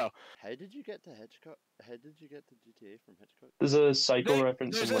ago or so. How did you get to Hitchcock? How did you get to GTA from Hitchcock? There's a Psycho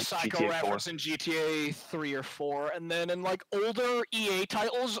reference in, like, GTA 4. Reference in GTA 3 or 4, and then in, like, older EA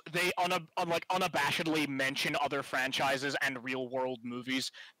titles, they unabashedly mention other franchises and real-world movies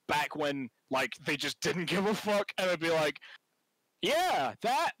back when, like, they just didn't give a fuck, and it'd be like, yeah,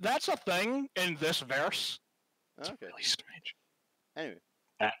 that's a thing in this verse. It's really strange. Anyway.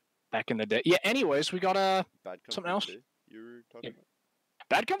 Back in the day. Yeah, anyways, we got something else. 2 you were talking about?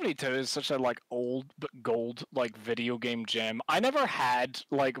 Bad Company 2 is such a like old but gold like video game gem. I never had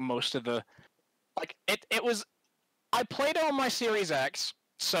like most of the like it was I played it on my Series X,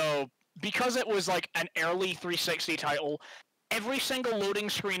 so because it was like an early 360 title, every single loading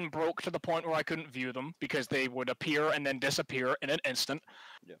screen broke to the point where I couldn't view them because they would appear and then disappear in an instant.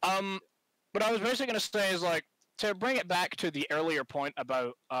 Yeah. But I was basically going to say is like, to bring it back to the earlier point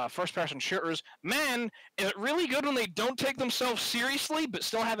about first-person shooters, man, is it really good when they don't take themselves seriously but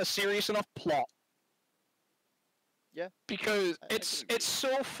still have a serious enough plot? Yeah. Because it's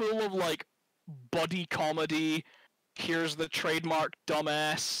so full of like buddy comedy. Here's the trademark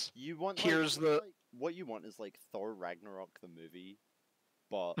dumbass. You want what you want is like Thor Ragnarok the movie,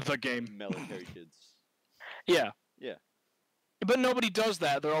 but the game military kids. Yeah. Yeah. But nobody does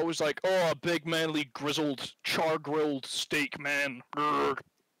that. They're always like, oh, a big, manly, grizzled, char-grilled steak man. Grr.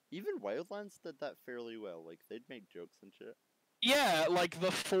 Even Wildlands did that fairly well. Like, they'd make jokes and shit. Yeah, like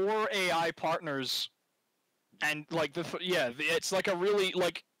the 4 AI partners, and like it's like a really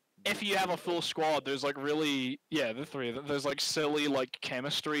like if you have a full squad, there's like really the 3. There's like silly like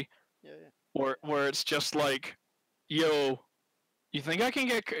chemistry. Yeah. Where it's just like, yo, you think I can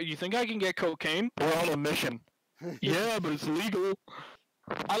get cocaine? We're on a mission. Yeah, but it's legal.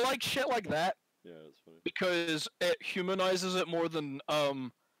 I like shit like that. Yeah, that's funny. Because it humanizes it more than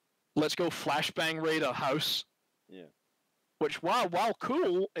let's go flashbang raid a house. Yeah. Which while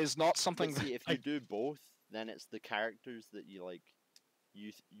cool is not something. But see, if you do both, then it's the characters that you like,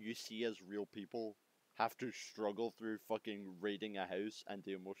 you see as real people have to struggle through fucking raiding a house and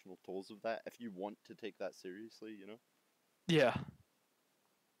the emotional tolls of that. If you want to take that seriously, you know. Yeah.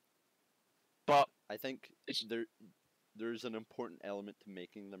 But I think there's an important element to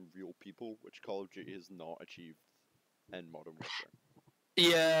making them real people, which Call of Duty has not achieved in Modern Warfare.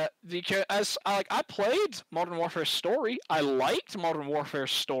 Yeah, because I played Modern Warfare Story. I liked Modern Warfare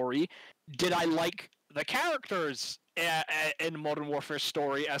Story. Did I like the characters in Modern Warfare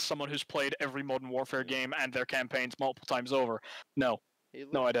Story as someone who's played every Modern Warfare game and their campaigns multiple times over? No. Hey,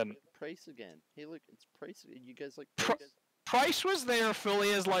 look, No, I didn't. Price again. Hey, look, it's Price. You guys like Pr- Price? Price was there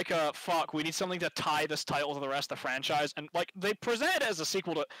fully as like a fuck. We need something to tie this title to the rest of the franchise, and like they present it as a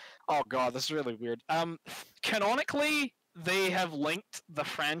sequel to. Oh god, this is really weird. Canonically, they have linked the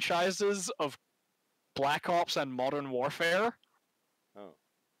franchises of Black Ops and Modern Warfare Oh.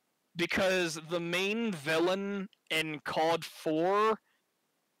 because the main villain in COD 4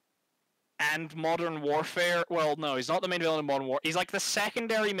 and Modern Warfare. Well, no, he's not the main villain in Modern Warfare. He's like the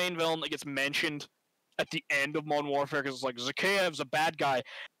secondary main villain that gets mentioned at the end of Modern Warfare because it's like Zakhaev's a bad guy.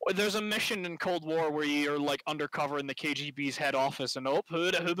 There's a mission in Cold War where you're like undercover in the KGB's head office, and who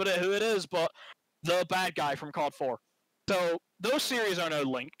it is, but the bad guy from COD 4. So those series are now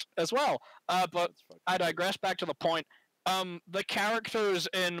linked as well. But I digress. Back to the point. The characters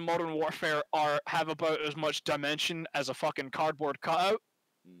in Modern Warfare have about as much dimension as a fucking cardboard cutout.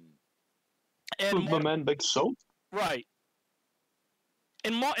 The man Big Soap? Right.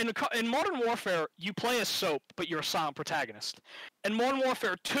 In Modern Warfare, you play as Soap, but you're a silent protagonist. In Modern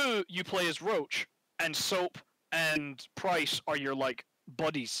Warfare 2, you play as Roach, and Soap and Price are your, like,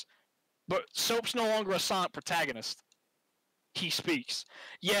 buddies. But Soap's no longer a silent protagonist. He speaks.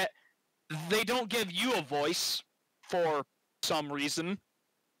 Yet, they don't give you a voice for some reason.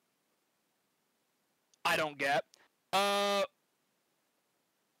 I don't get.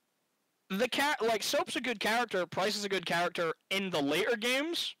 Soap's a good character, Price is a good character in the later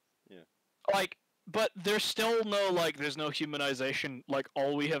games. Yeah. But there's still there's no humanization. Like,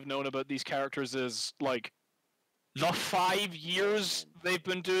 all we have known about these characters is, like, the 5 years they've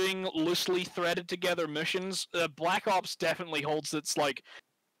been doing loosely threaded together missions. Black Ops definitely holds its, like,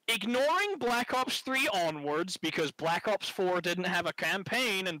 ignoring Black Ops 3 onwards, because Black Ops 4 didn't have a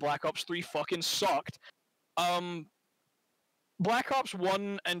campaign and Black Ops 3 fucking sucked. Black Ops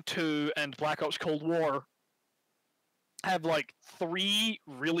 1 and 2 and Black Ops Cold War have, like, 3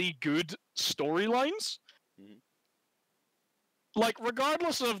 really good storylines. Mm-hmm. Like,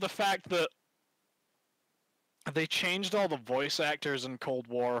 regardless of the fact that they changed all the voice actors in Cold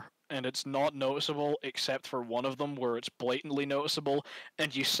War, and it's not noticeable except for one of them where it's blatantly noticeable,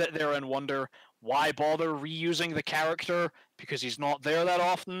 and you sit there and wonder, why bother reusing the character? Because he's not there that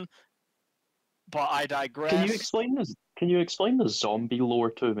often. But I digress. Can you explain this? Can you explain the zombie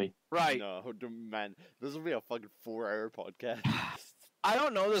lore to me? Right. No, man, this will be a fucking 4-hour podcast. I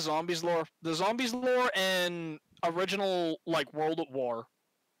don't know the zombies lore. The zombies lore in original, like, World at War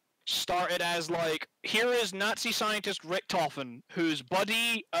started as, like, here is Nazi scientist Richtofen, whose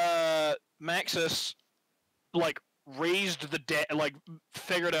buddy, Maxis, like, raised the dead, like,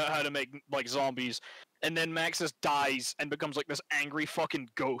 figured out how to make, like, zombies, and then Maxis dies and becomes, like, this angry fucking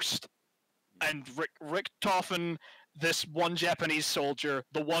ghost. And Richtofen, this one Japanese soldier,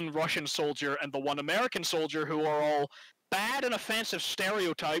 the one Russian soldier, and the one American soldier, who are all bad and offensive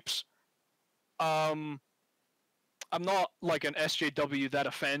stereotypes. I'm not like an SJW that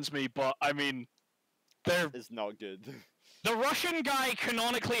offends me, but I mean, it's not good. The Russian guy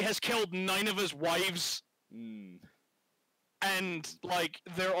canonically has killed 9 of his wives. And, like,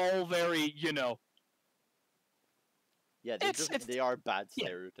 they're all very, you know. Yeah, they are bad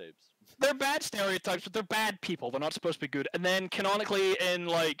stereotypes. They're bad stereotypes, but they're bad people. They're not supposed to be good. And then canonically in,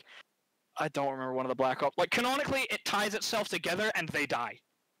 like, I don't remember one of the Black Ops. Like, canonically, it ties itself together and they die.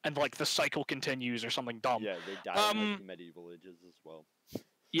 And, like, the cycle continues or something dumb. Yeah, they die in, like, medieval ages as well.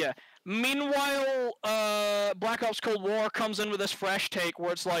 Yeah. Meanwhile, Black Ops Cold War comes in with this fresh take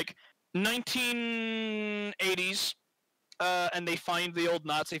where it's, like, 1980s, and they find the old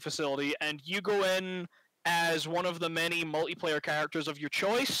Nazi facility, and you go in as one of the many multiplayer characters of your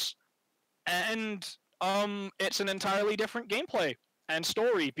choice, and it's an entirely different gameplay and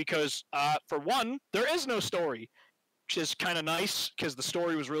story because, for one, there is no story, which is kind of nice because the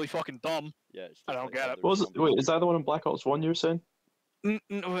story was really fucking dumb. Yeah, I don't get it. Wait, is that the one in Black Ops 1 you were saying?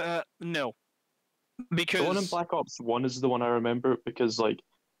 No. Because the one in Black Ops 1 is the one I remember because, like,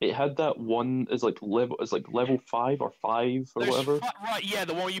 it had that one is like level 5 or 5 or whatever. Right, yeah,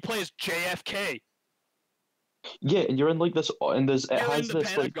 the one where you play as JFK. Yeah, and you're in like this, and there's it you're has in the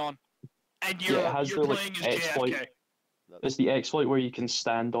this Pentagon, like, and you're playing as exploit. JFK. It's the exploit where you can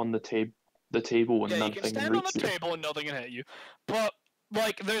stand on the table and nothing you can stand on the table and nothing can hit you. But,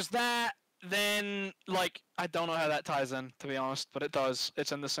 like, there's that. Then, like, I don't know how that ties in, to be honest, but it does.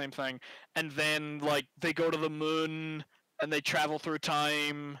 It's in the same thing. And then, like, they go to the moon and they travel through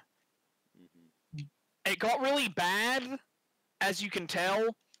time. It got really bad as you can tell,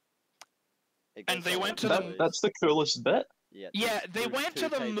 It and gets they all went over to the the- place. That's the coolest bit. Yeah, Yeah, there's- they there's went two to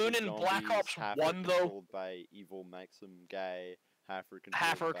the types moon of in Black zombies, Ops half 1, are though. controlled by evil Maxim guy, half are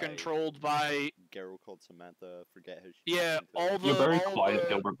Half controlled by are controlled by girl called Samantha. Forget how she yeah, turns into. all the You're very all quiet, the.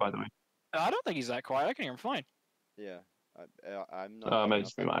 Gilbert, by the way. I don't think he's that quiet. I can hear him fine. Yeah, I'm not. loud Might enough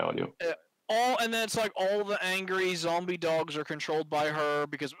just be then. my audio. And then it's like all the angry zombie dogs are controlled by her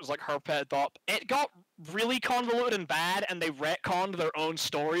because it was like her pet dog. It got really convoluted and bad, and they retconned their own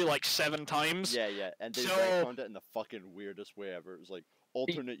story like 7 times. Yeah, and they So- retconned it in the fucking weirdest way ever. It was like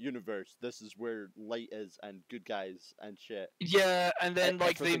alternate universe. This is where light is and good guys and shit. Yeah, and then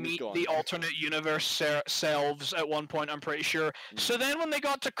like they everything is meet gone. the alternate universe selves at one point. I'm pretty sure. So Mhm. then when they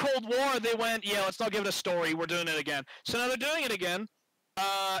got to Cold War, they went, "Yeah, let's not give it a story. We're doing it again." So now they're doing it again.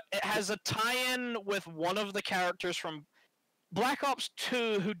 It has a tie-in with one of the characters from Black Ops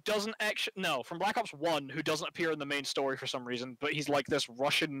 2 who doesn't actually from Black Ops 1 who doesn't appear in the main story for some reason, but he's like this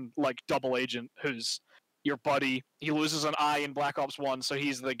Russian like double agent who's your buddy. He loses an eye in Black Ops 1, so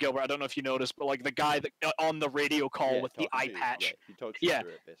he's the Gilbert. I don't know if you noticed, but like the guy that on the radio call Yeah, with the eye talking to you. patch. Yeah, he talks you Yeah.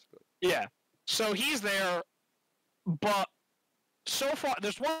 through it basically. Yeah. So he's there, but so far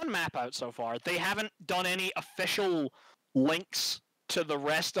there's one map out so far. They haven't done any official links to the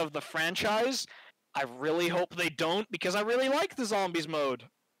rest of the franchise. I really hope they don't because I really like the zombies mode.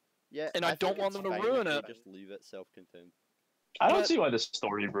 Yeah, And I think don't want it's them to fine ruin if it. they just leave it self-contained. I don't But- see why the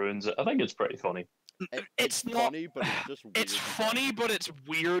story ruins it. I think it's pretty funny. It's not- funny, but it's just weird. It's and funny, dumb. but it's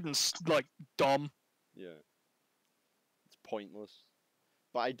weird and like dumb. Yeah. It's pointless.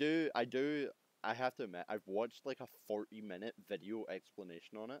 But I have to admit, I've watched like a 40-minute video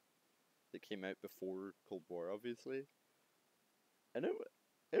explanation on it that came out before Cold War, obviously. And it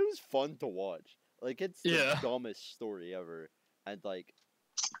was fun to watch. Like, it's Yeah. the dumbest story ever. And, like,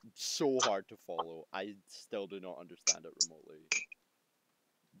 so hard to follow. I still do not understand it remotely.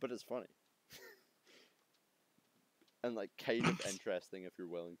 But it's funny. And, like, kind of interesting if you're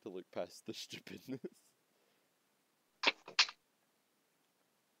willing to look past the stupidness.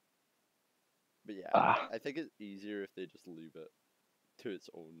 But yeah, Ah. I think it's easier if they just leave it to its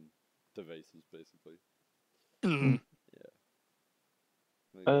own devices, basically. Mhm.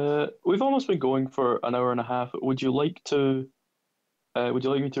 Like, We've almost been going for an hour and a half. Would you like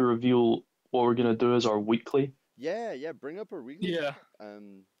me to reveal what we're gonna do as our weekly? yeah, bring up our weekly. Yeah.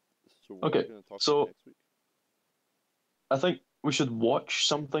 So what are Okay, we gonna talk so- about next week? I think we should watch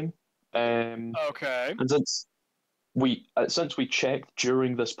something. Okay. And since we checked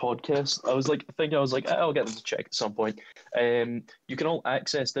during this podcast, I was like, I'll get them to check at some point. You can all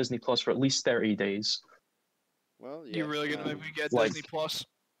access Disney Plus for at least 30 days. Well, yeah. You really gonna make me get like- Disney Plus?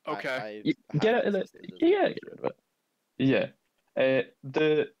 Okay. You get it. Get rid of it. Yeah.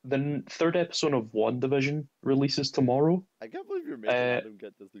 The third episode of WandaVision releases tomorrow. I can't believe you're making Adam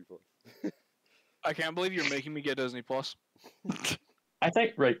get Disney Plus. I can't believe you're making me get Disney Plus. I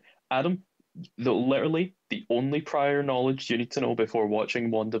think, right, Adam, literally the only prior knowledge you need to know before watching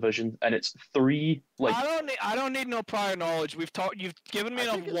WandaVision, and it's 3 like I don't need no prior knowledge. You've given me I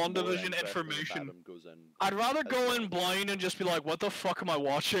enough think it's more WandaVision interesting if information. Adam goes in I'd rather as go well. in blind and just be like, what the fuck am I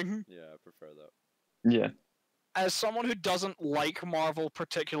watching? Yeah, I prefer that. yeah. As someone who doesn't like Marvel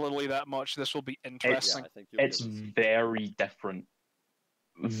particularly that much, this will be Yeah, interesting. I think you'll It's give it very different.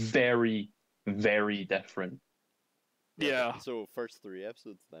 Very, very different. Yeah. So first 3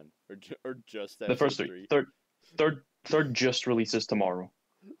 episodes then, or just The first episode 3. Third just releases tomorrow.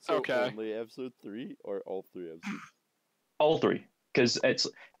 So Okay. only episode 3 or all 3 episodes? All 3, because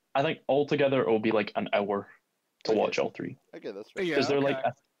I think altogether it will be like an hour to Okay. watch all 3. Okay, that's right. Yeah. Because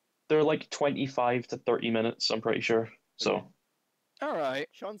okay. they're like 25 to 30 minutes. I'm pretty sure. So. Okay. All right.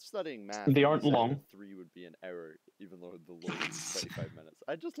 Sean's studying math. They and aren't he said long. that 3 would be an hour, even though the load is 25 minutes.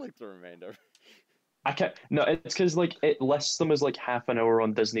 I just like the remainder. I can't. No, it's because like it lists them as like half an hour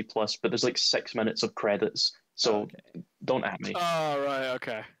on Disney Plus, but there's like 6 minutes of credits. So Okay. don't at me. All right.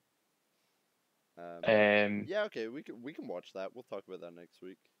 Okay. Yeah, okay, we can watch that. We'll talk about that next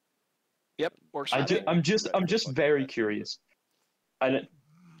week. Yep. Works. I for ju- me. I'm just Ready to just fucking very mess with it. curious, and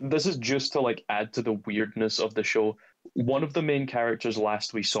this is just to like add to the weirdness of the show. One of the main characters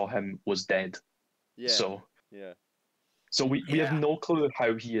last we saw him was dead. Yeah. So Yeah. we Yeah. have no clue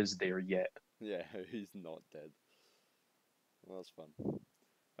how he is there yet. Yeah, he's not dead. Well, that's fun.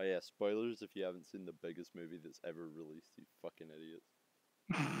 Oh yeah, spoilers if you haven't seen the biggest movie that's ever released, you fucking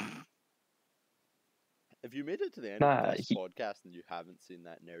idiots. If you made it to the end Nah, of this podcast and you haven't seen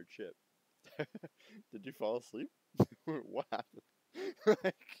that nerd shit, did you fall asleep? What happened?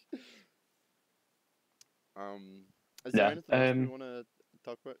 Like, is there Yeah, anything else we want to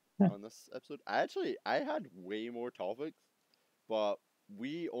talk about yeah. on this episode? I had way more topics, but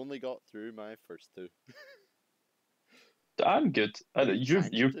we only got through my first two. I'm good. We You've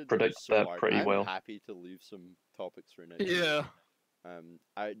tangented predicted so that hard. pretty I'm well. happy to leave some topics for next week. Yeah.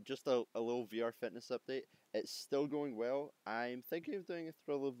 I just a little VR fitness update. It's still going well. I'm thinking of doing a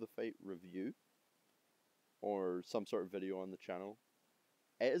Thrill of the Fight review or some sort of video on the channel.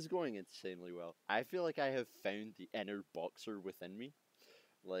 It is going insanely well. I feel like I have found the inner boxer within me.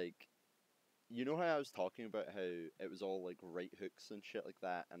 Like, you know how I was talking about how it was all like right hooks and shit like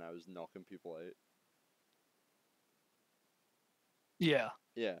that, and I was knocking people out? Yeah.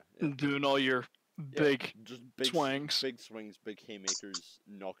 Yeah. Doing all your big just swings. big swings, big haymakers,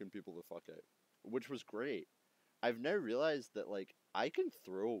 knocking people the fuck out, which was great. I've now realized that like I can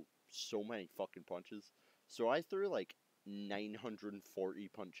throw so many fucking punches. So I threw like 940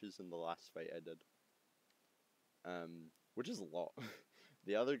 punches in the last fight I did. Which is a lot.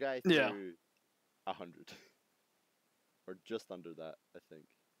 The other guy threw Yeah. 100, or just under that, I think.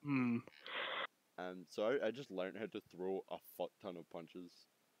 Hmm. So I just learned how to throw a fuck ton of punches,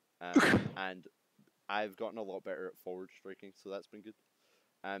 and I've gotten a lot better at forward striking, so that's been good.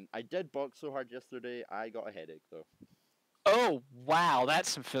 I did box so hard yesterday, I got a headache though. Oh wow, that's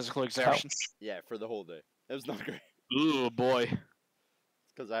some physical exertion. Yeah, for the whole day. It was not great. Oh boy.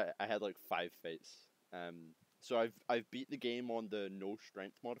 It's because I had like 5 fights. So I've beat the game on the no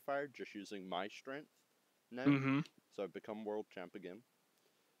strength modifier, just using my strength now. Mm-hmm. So I've become world champ again.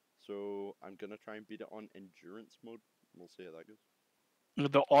 So I'm gonna try and beat it on endurance mode. We'll see how that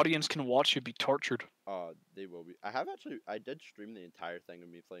goes. The audience can watch you be tortured. They will be. I did stream the entire thing of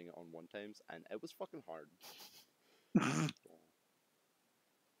me playing it on 1x, and it was fucking hard.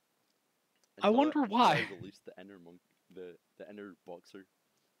 I wonder why. I released the inner the inner boxer.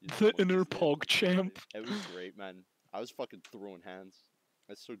 The inner PogChamp. It was great, man. I was fucking throwing hands.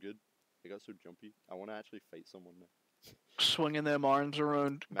 It's so good. I got so jumpy. I want to actually fight someone now. Swinging them arms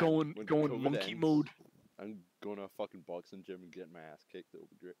around, Man, going when going COVID monkey ends, mode. I'm going to a fucking boxing gym and getting my ass kicked. It'll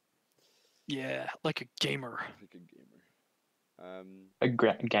be great. Yeah, like a gamer. Like a gamer.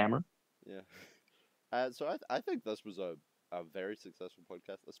 A gamer. Yeah. So I think this was a very successful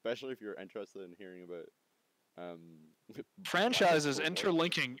podcast, especially if you're interested in hearing about Franchises, Cold War.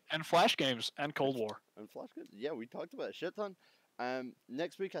 interlinking, and flash games, and Cold War. And Flash games. Yeah, we talked about a shit ton.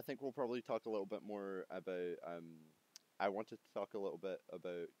 Next week I think we'll probably talk a little bit more about I wanted to talk a little bit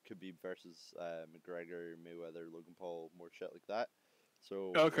about Khabib versus McGregor, Mayweather, Logan Paul, more shit like that.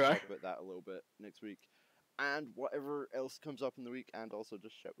 So we'll talk about that a little bit next week, and whatever else comes up in the week, and also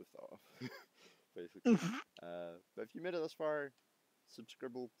just shit we've thought of, basically. But if you made it this far,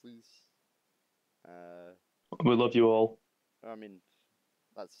 subscribe, please. We love you all. I mean,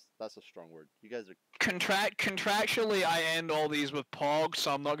 that's a strong word. You guys are Contractually, I end all these with Pog,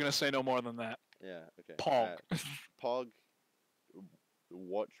 so I'm not gonna say no more than that. yeah okay. Pog. Pog.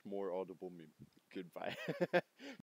 Watch more Audible Meme. Goodbye.